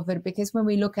potential of it, because when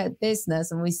we look at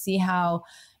business and we see how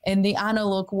in the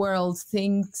analog world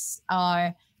things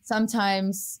are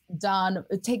sometimes done,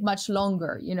 it take much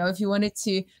longer. If you wanted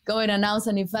to go and announce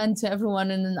an event to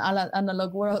everyone in an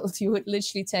analog world, you would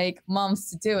literally take months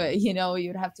to do it.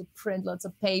 You'd have to print lots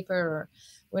of paper or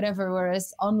whatever.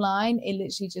 Whereas online, it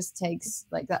literally just takes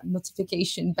like that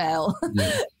notification bell.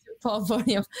 Yeah. Pop on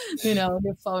your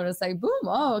phone. It's like, boom,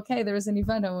 oh, okay, there is an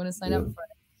event, I want to sign up for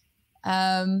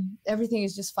it. Everything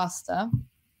is just faster.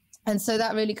 And so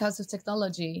that really comes with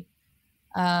technology.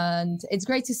 And it's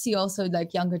great to see also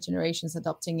like younger generations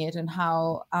adopting it, and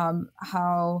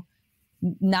how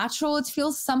natural it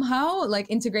feels somehow, like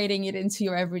integrating it into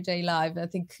your everyday life. I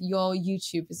think your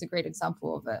YouTube is a great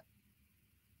example of it.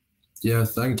 Yeah,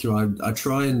 thank you. I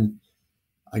try, and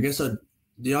I guess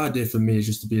the idea for me is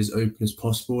just to be as open as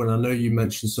possible. And I know you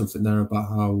mentioned something there about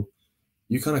how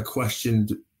you kind of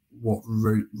questioned what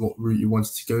route you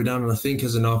wanted to go down. And I think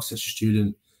as an architecture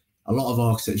student, a lot of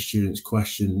architecture students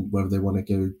question whether they want to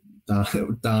go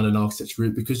down an architecture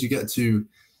route, because you get to,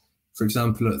 for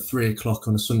example, at 3:00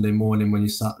 on a Sunday morning when you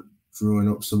sat drawing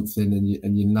up something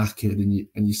and you're knackered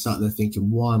and you sat there thinking,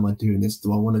 why am I doing this?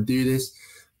 Do I want to do this?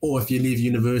 Or if you leave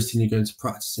university and you're going to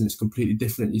practice and it's completely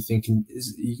different, you're thinking,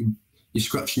 you're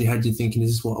scratching your head, you're thinking,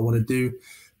 is this what I want to do?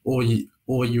 Or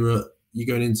you're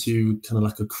going into kind of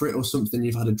like a crit or something,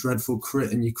 you've had a dreadful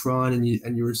crit and you're crying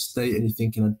and you're at state and you're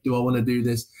thinking, do I want to do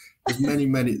this? There's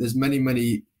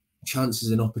many chances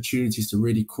and opportunities to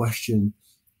really question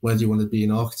whether you want to be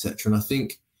in architecture. And I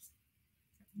think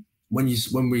when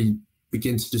we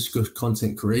begin to discuss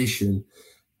content creation,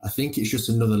 I think it's just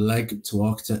another leg to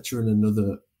architecture,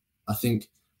 and I think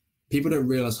people don't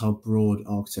realize how broad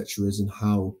architecture is and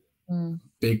how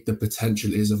big the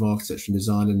potential is of architecture and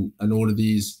design and all of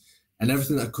these and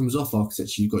everything that comes off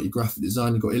architecture. You've got your graphic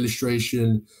design, you've got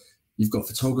illustration, you've got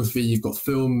photography, you've got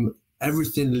film,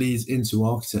 everything leads into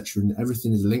architecture, and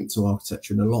everything is linked to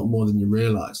architecture, and a lot more than you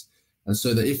realize. And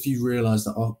so that if you realize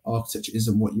that architecture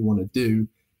isn't what you want to do,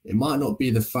 it might not be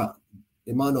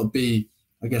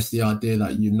I guess, the idea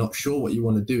that you're not sure what you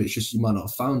want to do. It's just you might not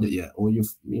have found it yet, or you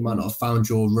might not have found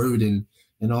your road in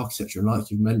architecture. And like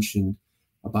you've mentioned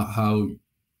about how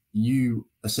you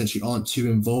essentially aren't too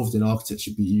involved in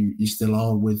architecture, but you still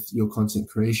are with your content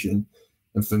creation.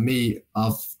 And for me,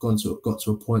 I've got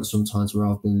to a point sometimes where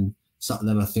I've been sat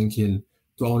there thinking,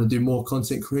 do I want to do more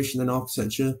content creation than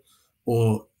architecture,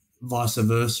 or vice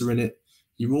versa in it?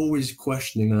 You're always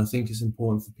questioning, and I think it's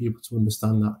important for people to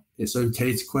understand that it's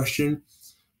okay to question,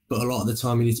 but a lot of the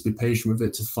time you need to be patient with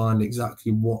it to find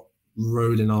exactly what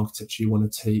road in architecture you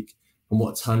want to take and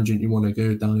what tangent you want to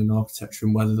go down in architecture,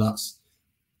 and whether that's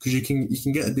because you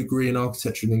can get a degree in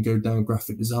architecture and then go down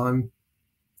graphic design.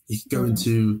 You can go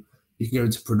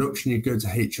into production, you can go to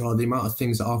HR. The amount of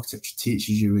things that architecture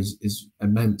teaches you is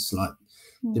immense. Like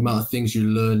the amount of things you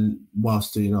learn while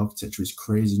studying architecture is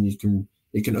crazy, and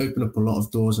it can open up a lot of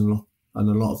doors and a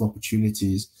lot of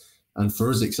opportunities. And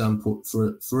for us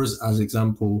as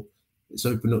example, it's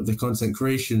opened up the content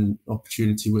creation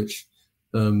opportunity, which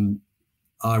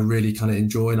I really kind of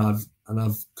enjoy, and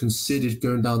I've considered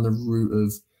going down the route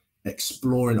of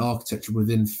exploring architecture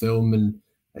within film and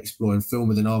exploring film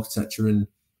within architecture, and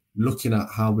looking at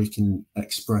how we can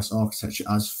express architecture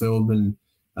as film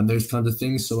and those kinds of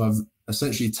things. So I've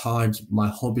essentially tied my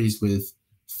hobbies with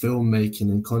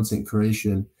filmmaking and content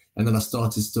creation, and then I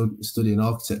started studying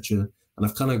architecture, and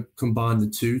I've kind of combined the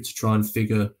two to try and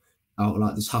figure out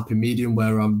like this happy medium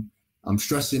where I'm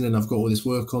stressing and I've got all this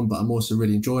work on, but I'm also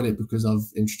really enjoying it because I've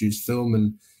introduced film.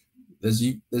 And there's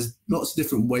lots of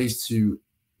different ways to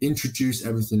introduce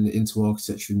everything into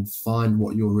architecture and find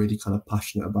what you're really kind of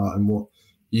passionate about and what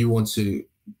you want to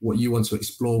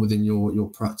explore within your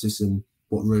practice and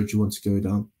what road you want to go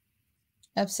down.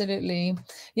 Absolutely.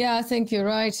 Yeah, I think you're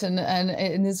right. And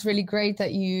it's really great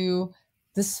that you,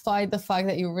 despite the fact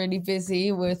that you're really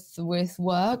busy with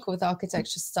work, with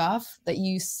architecture stuff, that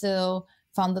you still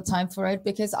found the time for it,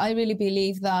 because I really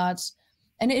believe that,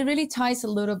 and it really ties a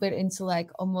little bit into like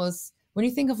almost, when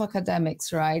you think of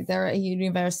academics, right, they're at a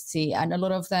university and a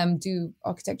lot of them do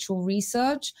architectural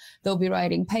research. They'll be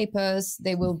writing papers,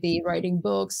 they will be writing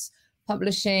books,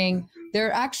 publishing.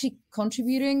 They're actually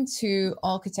contributing to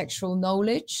architectural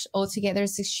knowledge altogether.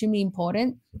 It's extremely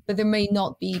important, but there may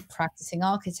not be practicing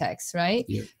architects, right?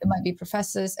 Yeah. There might be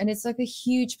professors, and it's like a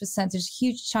huge percentage,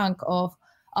 huge chunk of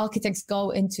architects go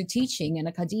into teaching and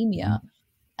academia.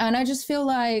 And I just feel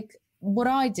like what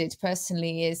I did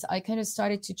personally is I kind of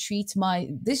started to treat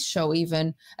this show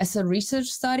even as a research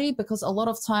study, because a lot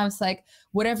of times, like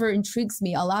whatever intrigues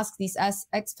me, I'll ask these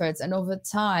experts, and over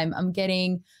time I'm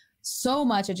getting so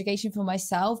much education for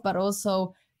myself, but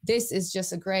also this is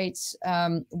just a great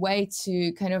way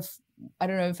to kind of, I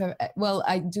don't know if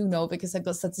I do know because I've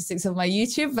got statistics of my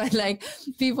YouTube, but like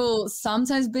people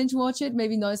sometimes binge watch it,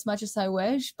 maybe not as much as I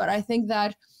wish, but I think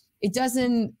that it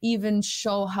doesn't even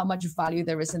show how much value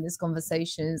there is in these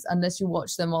conversations unless you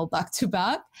watch them all back to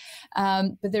back.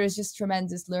 But there is just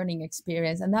tremendous learning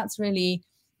experience. And that's really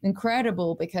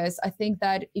incredible, because I think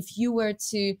that if you were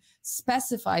to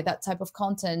specify that type of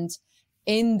content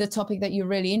in the topic that you're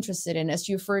really interested in, as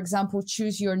you, for example,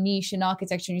 choose your niche in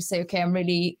architecture and you say, okay,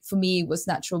 for me, it was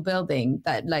natural building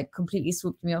that like completely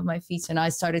swooped me off my feet. And I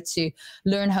started to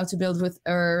learn how to build with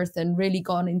earth and really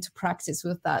gone into practice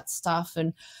with that stuff.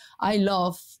 And I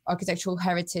love architectural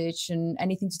heritage and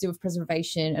anything to do with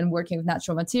preservation and working with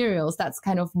natural materials. That's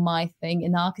kind of my thing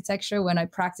in architecture. When I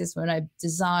practice, when I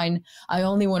design, I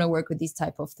only want to work with these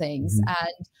type of things.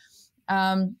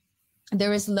 And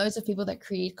there is loads of people that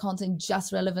create content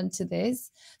just relevant to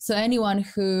this. So anyone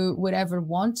who would ever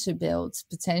want to build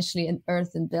potentially an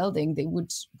earthen building, they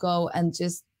would go and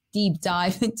just deep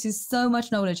dive into so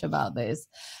much knowledge about this.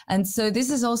 And so this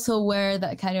is also where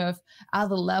that kind of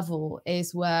other level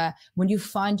is, where when you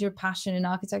find your passion in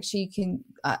architecture, you can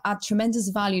add tremendous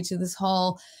value to this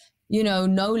whole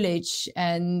knowledge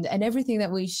and everything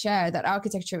that we share, that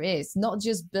architecture is not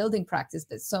just building practice,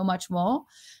 but so much more.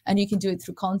 And you can do it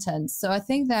through content. So I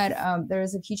think that there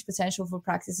is a huge potential for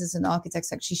practices and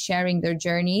architects actually sharing their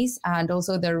journeys and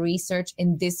also their research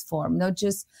in this form, not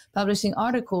just publishing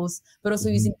articles, but also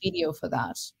using video for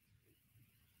that.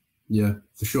 Yeah,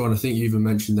 for sure. And I think you even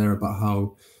mentioned there about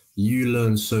how you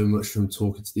learn so much from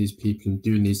talking to these people and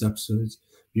doing these episodes.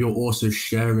 You're also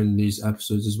sharing these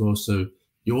episodes as well. So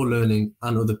you're learning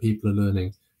and other people are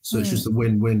learning. So it's just a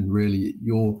win-win, really.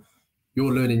 You're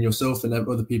learning yourself and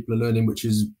other people are learning, which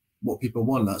is what people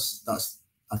want.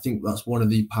 I think that's one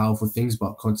of the powerful things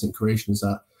about content creation, is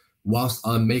that whilst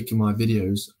I'm making my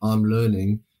videos, I'm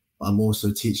learning, but I'm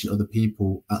also teaching other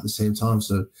people at the same time.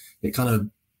 So it kind of,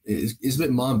 it's a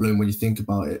bit mind-blowing when you think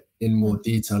about it in more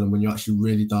detail, and when you actually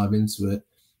really dive into it.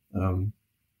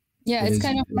 It's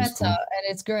kind of meta, and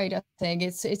it's great. I think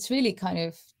it's really kind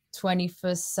of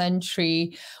 21st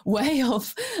century way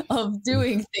of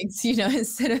doing things, you know,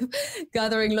 instead of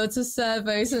gathering lots of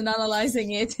surveys and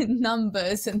analyzing it in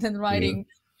numbers and then writing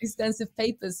extensive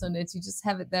papers on it. You just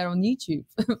have it there on YouTube,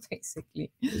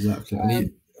 basically. Exactly.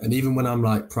 And even when I'm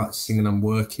like practicing and I'm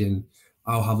working,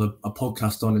 I'll have a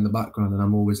podcast on in the background, and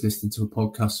I'm always listening to a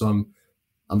podcast. So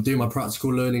I'm doing my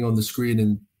practical learning on the screen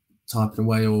and typing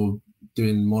away or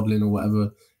doing modeling or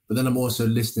whatever. But then I'm also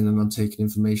listening and I'm taking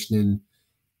information in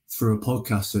through a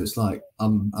podcast. So it's like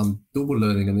I'm double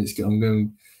learning, and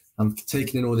I'm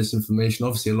taking in all this information.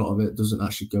 Obviously, a lot of it doesn't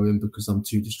actually go in because I'm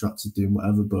too distracted doing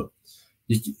whatever. But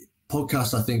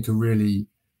podcasts, I think, are really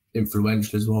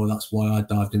influential as well. That's why I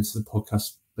dived into the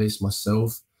podcast space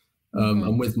myself.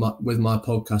 And with my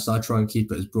podcast, I try and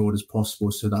keep it as broad as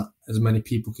possible so that as many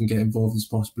people can get involved as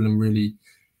possible and really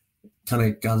kind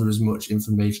of gather as much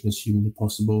information as humanly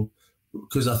possible.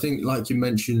 Because I think, like you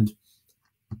mentioned,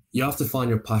 you have to find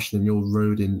your passion and your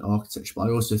road in architecture. But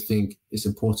I also think it's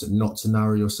important not to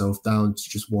narrow yourself down to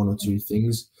just one or two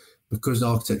things, because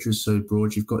architecture is so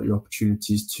broad. You've got your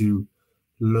opportunities to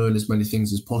learn as many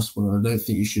things as possible. And I don't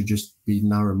think you should just be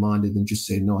narrow-minded and just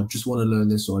say, no, I just want to learn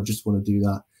this, or I just want to do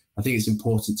that. I think it's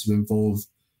important to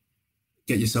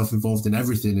get yourself involved in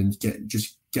everything, and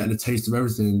getting a taste of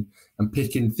everything and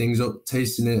picking things up,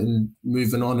 tasting it and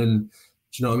moving on. And do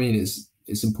you know what I mean?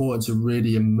 It's important to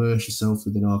really immerse yourself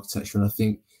within architecture. And I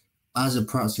think as a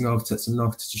practicing architect and an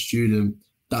architecture student,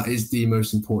 that is the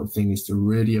most important thing, is to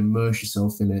really immerse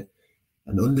yourself in it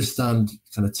and understand,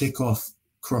 kind of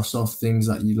cross off things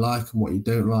that you like and what you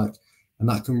don't like. And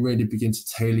that can really begin to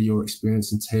tailor your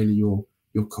experience and tailor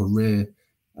your career.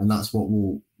 And that's what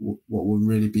will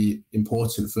really be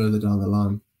important further down the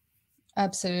line.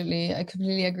 Absolutely. I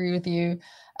completely agree with you.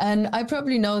 And I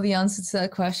probably know the answer to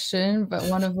that question, but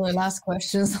one of the last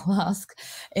questions I'll ask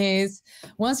is,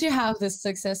 once you have this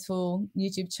successful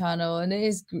YouTube channel and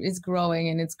it's growing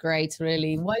and it's great,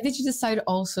 really, why did you decide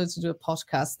also to do a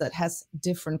podcast that has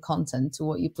different content to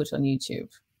what you put on YouTube?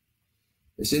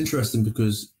 It's interesting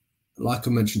because, like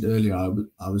I mentioned earlier,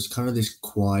 I was kind of this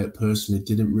quiet person who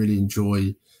didn't really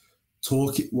enjoy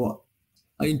talking.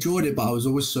 I enjoyed it, but I was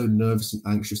always so nervous and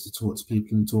anxious to talk to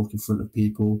people and talk in front of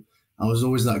people. I was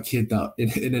always that kid that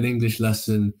in an English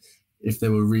lesson, if they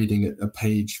were reading a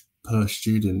page per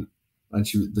student, and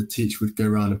the teacher would go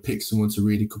around and pick someone to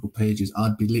read a couple of pages,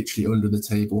 I'd be literally under the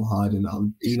table hiding. I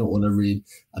do not want to read.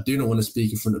 I do not want to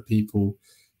speak in front of people.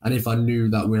 And if I knew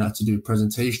that we had to do a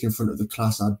presentation in front of the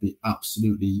class, I'd be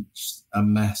absolutely just a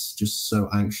mess, just so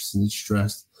anxious and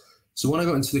stressed. So when I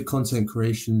got into the content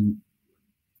creation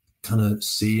kind of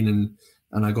scene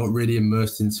and I got really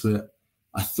immersed into it,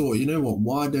 I thought, you know what,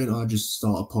 why don't I just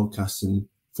start a podcast? And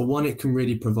for one, it can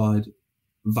really provide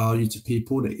value to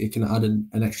people. It can add an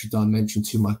extra dimension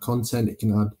to my content. It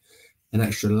can add an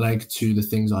extra leg to the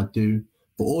things I do.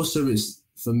 But also,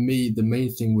 for me, the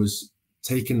main thing was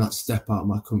taking that step out of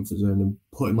my comfort zone and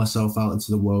putting myself out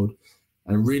into the world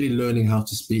and really learning how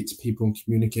to speak to people and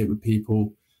communicate with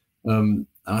people. And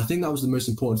I think that was the most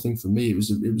important thing for me. It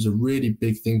was a really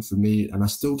big thing for me. And I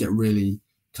still get really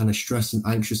kind of stressed and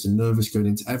anxious and nervous going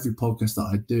into every podcast that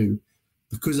I do,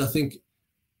 because I think,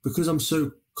 because I'm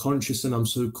so conscious and I'm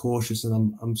so cautious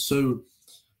and I'm so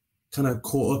kind of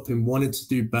caught up in wanting to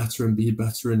do better and be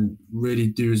better and really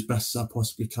do as best as I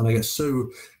possibly can. I get so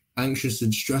anxious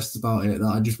and stressed about it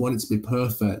that I just want it to be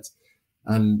perfect.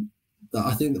 And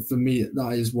I think that for me,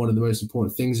 that is one of the most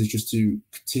important things, is just to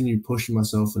continue pushing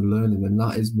myself and learning. And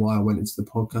that is why I went into the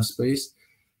podcast space.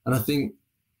 And I think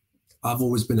I've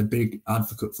always been a big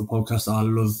advocate for podcasts. I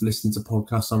love listening to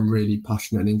podcasts. I'm really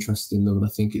passionate and interested in them. And I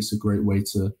think it's a great way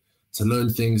to learn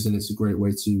things, and it's a great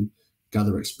way to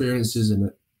gather experiences.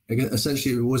 And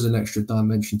essentially, it was an extra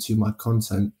dimension to my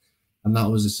content. And that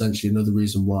was essentially another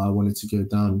reason why I wanted to go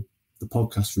down the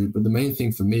podcast route. But the main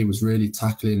thing for me was really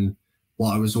tackling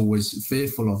what I was always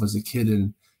fearful of as a kid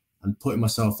and putting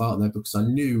myself out there, because I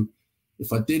knew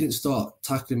if I didn't start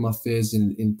tackling my fears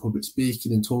in public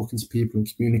speaking and talking to people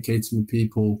and communicating with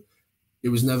people, it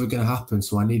was never going to happen.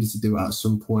 So I needed to do it at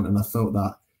some point. And I felt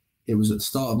that it was at the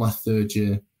start of my third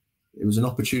year. It was an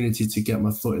opportunity to get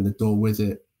my foot in the door with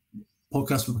it.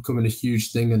 Podcasts were becoming a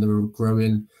huge thing and they were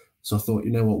growing. So I thought,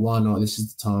 you know what, why not? This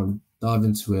is the time, dive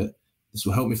into it. This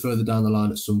will help me further down the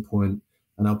line at some point,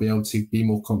 and I'll be able to be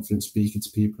more confident speaking to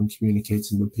people and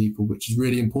communicating with people, which is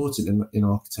really important in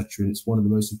architecture. And it's one of the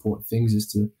most important things,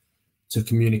 is to to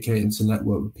communicate and to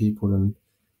network with people. And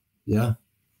yeah.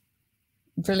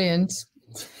 Brilliant.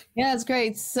 Yeah, it's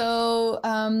great. So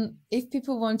if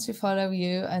people want to follow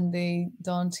you and they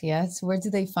don't yet, where do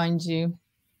they find you?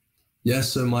 Yeah,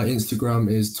 so my Instagram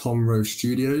is Tom Rowe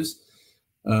Studios.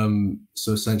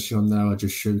 So essentially on there, I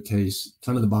just showcase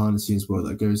kind of the behind the scenes work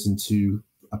that goes into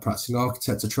a practicing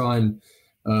architect, to try and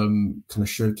kind of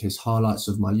showcase highlights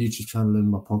of my YouTube channel and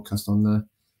my podcast on there.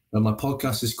 My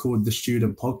podcast is called The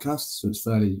Student Podcast, so it's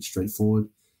fairly straightforward.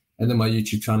 And then my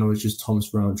YouTube channel is just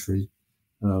Thomas Rowntree.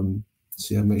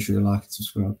 So yeah, make sure you like and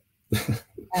subscribe.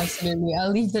 Absolutely.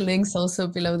 I'll leave the links also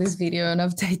below this video and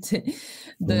update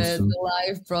the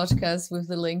live broadcast with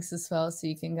the links as well. So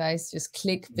you can guys just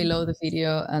click below the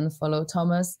video and follow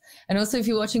Thomas. And also if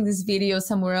you're watching this video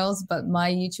somewhere else, but my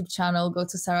YouTube channel, go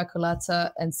to Sara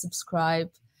Kolata and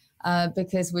subscribe.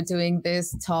 Because we're doing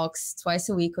these talks twice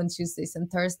a week on Tuesdays and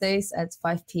Thursdays at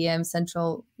 5 p.m.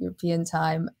 Central European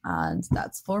time. And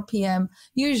that's 4 p.m.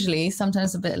 usually,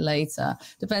 sometimes a bit later.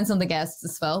 Depends on the guests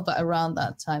as well, but around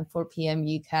that time, 4 p.m.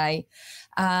 UK.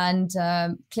 And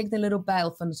click the little bell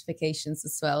for notifications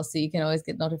as well, so you can always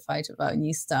get notified about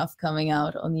new stuff coming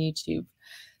out on YouTube.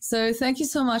 So thank you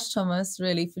so much, Thomas,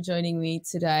 really, for joining me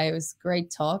today. It was a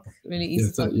great talk, really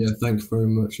easy. Thanks very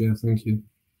much. Yeah, thank you.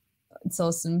 It's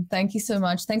awesome. Thank you so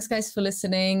much. Thanks, guys, for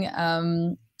listening.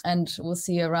 And we'll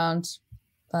see you around.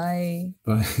 Bye.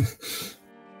 Bye.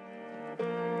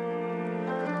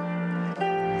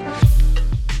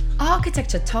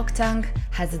 Architecture Talk Tank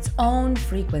has its own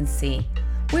frequency.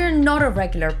 We're not a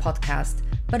regular podcast,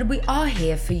 but we are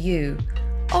here for you,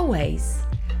 always.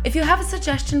 If you have a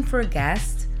suggestion for a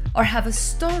guest or have a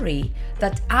story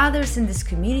that others in this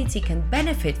community can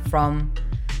benefit from,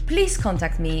 please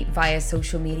contact me via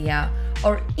social media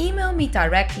or email me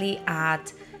directly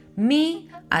at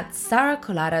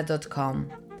me@sarakolata.com.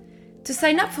 To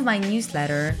sign up for my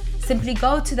newsletter, simply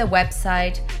go to the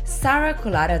website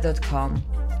sarakolata.com.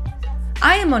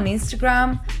 I am on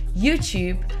Instagram,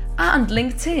 YouTube, and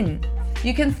LinkedIn.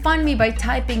 You can find me by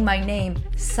typing my name,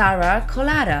 Sara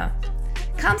Kolata.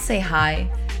 Come say hi.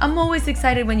 I'm always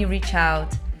excited when you reach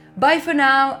out. Bye for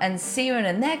now and see you in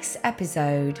the next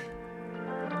episode.